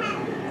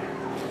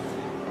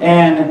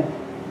 And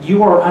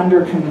you are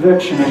under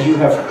conviction as you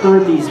have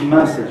heard these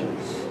messages.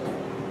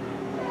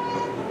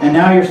 And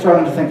now you're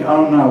starting to think,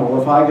 oh no,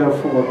 well if I go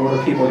forward, what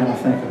are people going to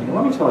think of me?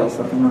 Let me tell you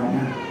something right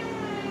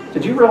now.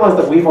 Did you realize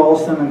that we've all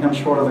sinned and come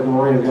short of the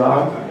glory of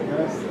God?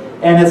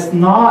 And it's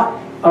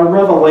not a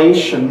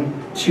revelation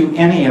to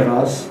any of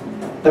us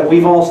that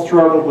we've all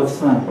struggled with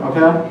sin,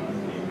 okay?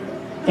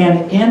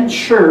 And in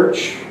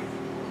church,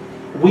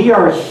 we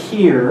are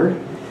here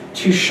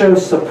to show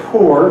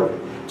support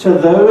to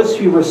those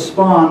who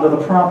respond to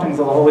the promptings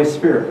of the Holy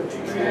Spirit.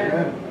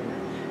 Amen.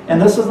 And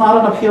this is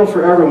not an appeal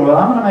for everyone, but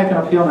I'm going to make an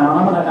appeal now.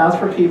 I'm going to ask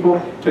for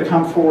people to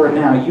come forward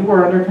now. You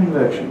are under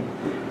conviction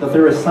that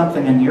there is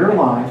something in your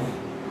life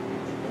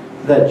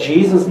that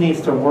Jesus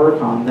needs to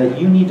work on,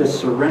 that you need to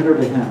surrender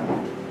to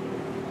Him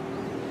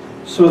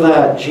so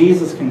that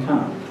Jesus can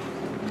come.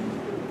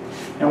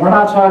 And we're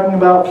not talking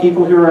about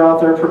people who are out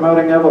there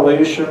promoting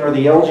evolution or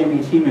the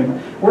LGBT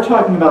movement. We're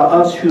talking about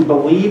us who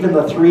believe in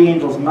the three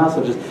angels'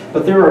 messages,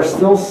 but there are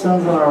still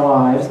sins in our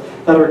lives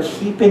that are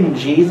keeping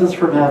Jesus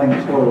from having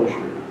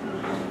closure.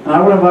 And I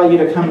would invite you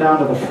to come down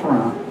to the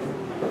front.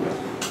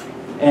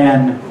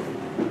 And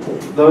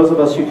those of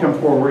us who come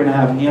forward, we're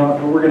going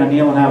to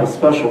kneel and have a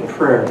special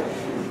prayer.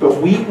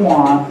 But we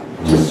want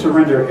to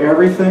surrender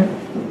everything.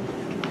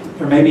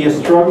 There may be a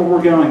struggle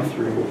we're going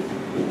through.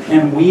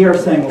 And we are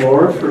saying,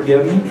 Lord,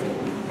 forgive me.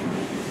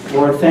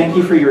 Lord, thank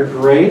you for your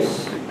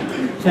grace.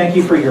 Thank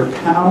you for your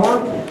power.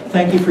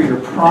 Thank you for your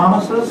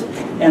promises.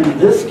 And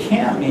this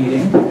camp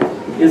meeting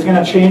is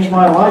going to change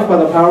my life by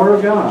the power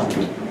of God.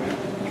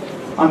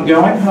 I'm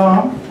going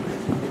home,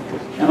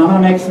 and I'm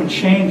going to make some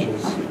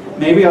changes.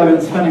 Maybe I've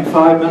been spending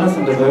 5 minutes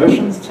in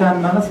devotions,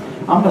 10 minutes.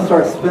 I'm going to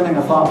start spending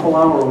a thoughtful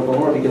hour with the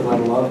Lord because I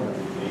love Him.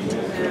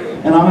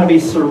 And I'm going to be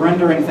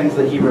surrendering things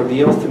that He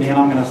reveals to me, and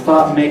I'm going to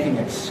stop making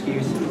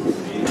excuses.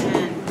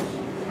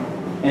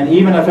 And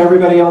even if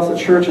everybody else at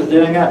church is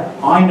doing that,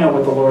 I know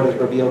what the Lord has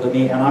revealed to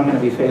me, and I'm going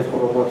to be faithful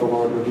to what the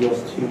Lord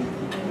reveals to me.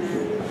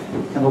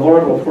 And the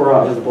Lord will pour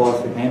out His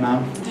blessing.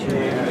 Amen?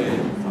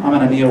 Amen. I'm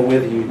going to kneel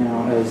with you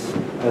now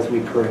as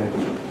we pray.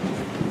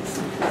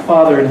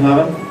 Father in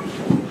heaven,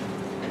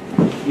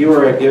 you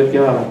are a good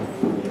God.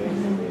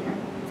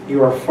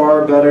 You are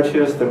far better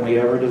to us than we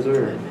ever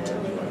deserve.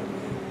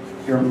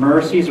 Your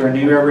mercies are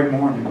new every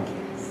morning.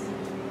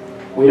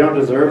 We don't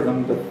deserve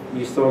them, but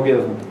you still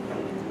give them.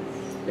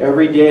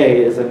 Every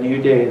day is a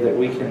new day that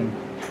we can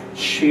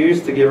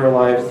choose to give our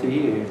lives to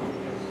you.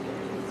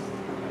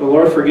 But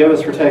Lord, forgive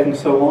us for taking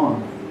so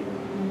long.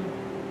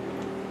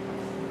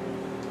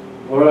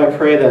 Lord, I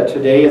pray that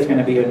today is going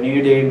to be a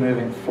new day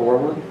moving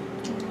forward.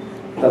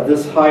 That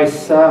this high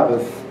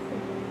Sabbath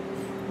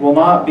will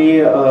not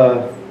be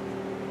a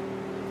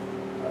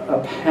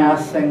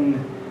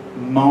passing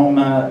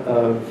moment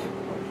of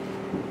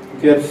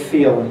good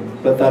feeling,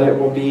 but that it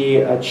will be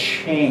a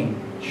change.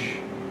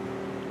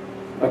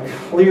 A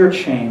clear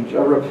change,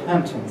 a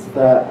repentance,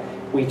 that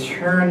we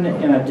turn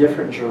in a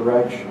different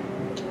direction.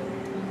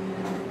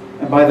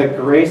 And by the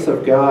grace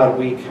of God,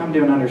 we come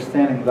to an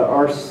understanding that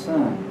our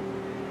sin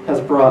has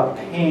brought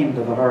pain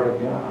to the heart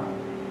of God.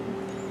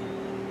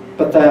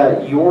 But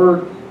that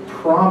your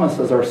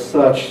promises are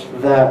such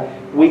that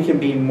we can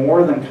be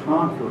more than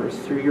conquerors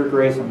through your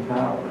grace and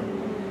power.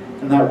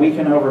 And that we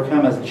can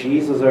overcome as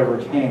Jesus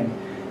overcame.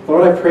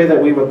 Lord, I pray that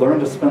we would learn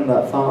to spend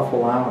that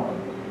thoughtful hour.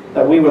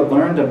 That we would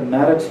learn to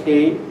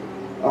meditate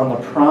on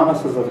the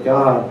promises of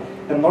God.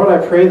 And Lord,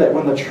 I pray that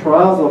when the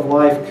trials of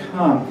life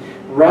come,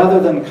 rather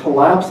than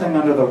collapsing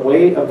under the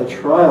weight of the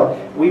trial,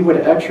 we would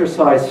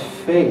exercise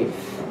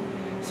faith,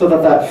 so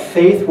that that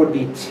faith would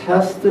be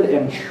tested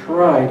and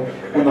tried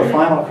when the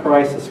final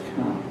crisis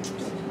comes.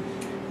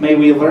 May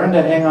we learn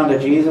to hang on to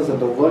Jesus and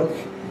to look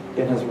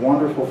in his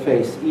wonderful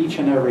face each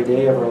and every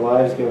day of our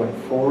lives going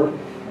forward.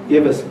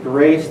 Give us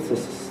grace to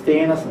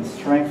sustain us and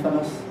strengthen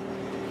us,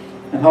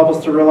 and help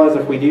us to realize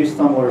if we do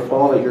stumble or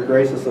fall that your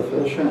grace is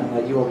sufficient and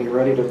that you will be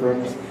ready to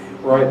bring us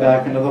right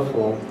back into the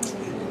fold.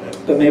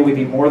 But may we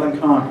be more than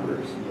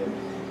conquerors,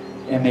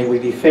 and may we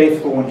be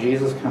faithful when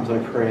Jesus comes, I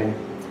pray.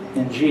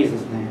 In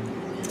Jesus' name,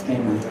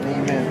 amen.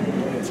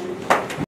 Amen.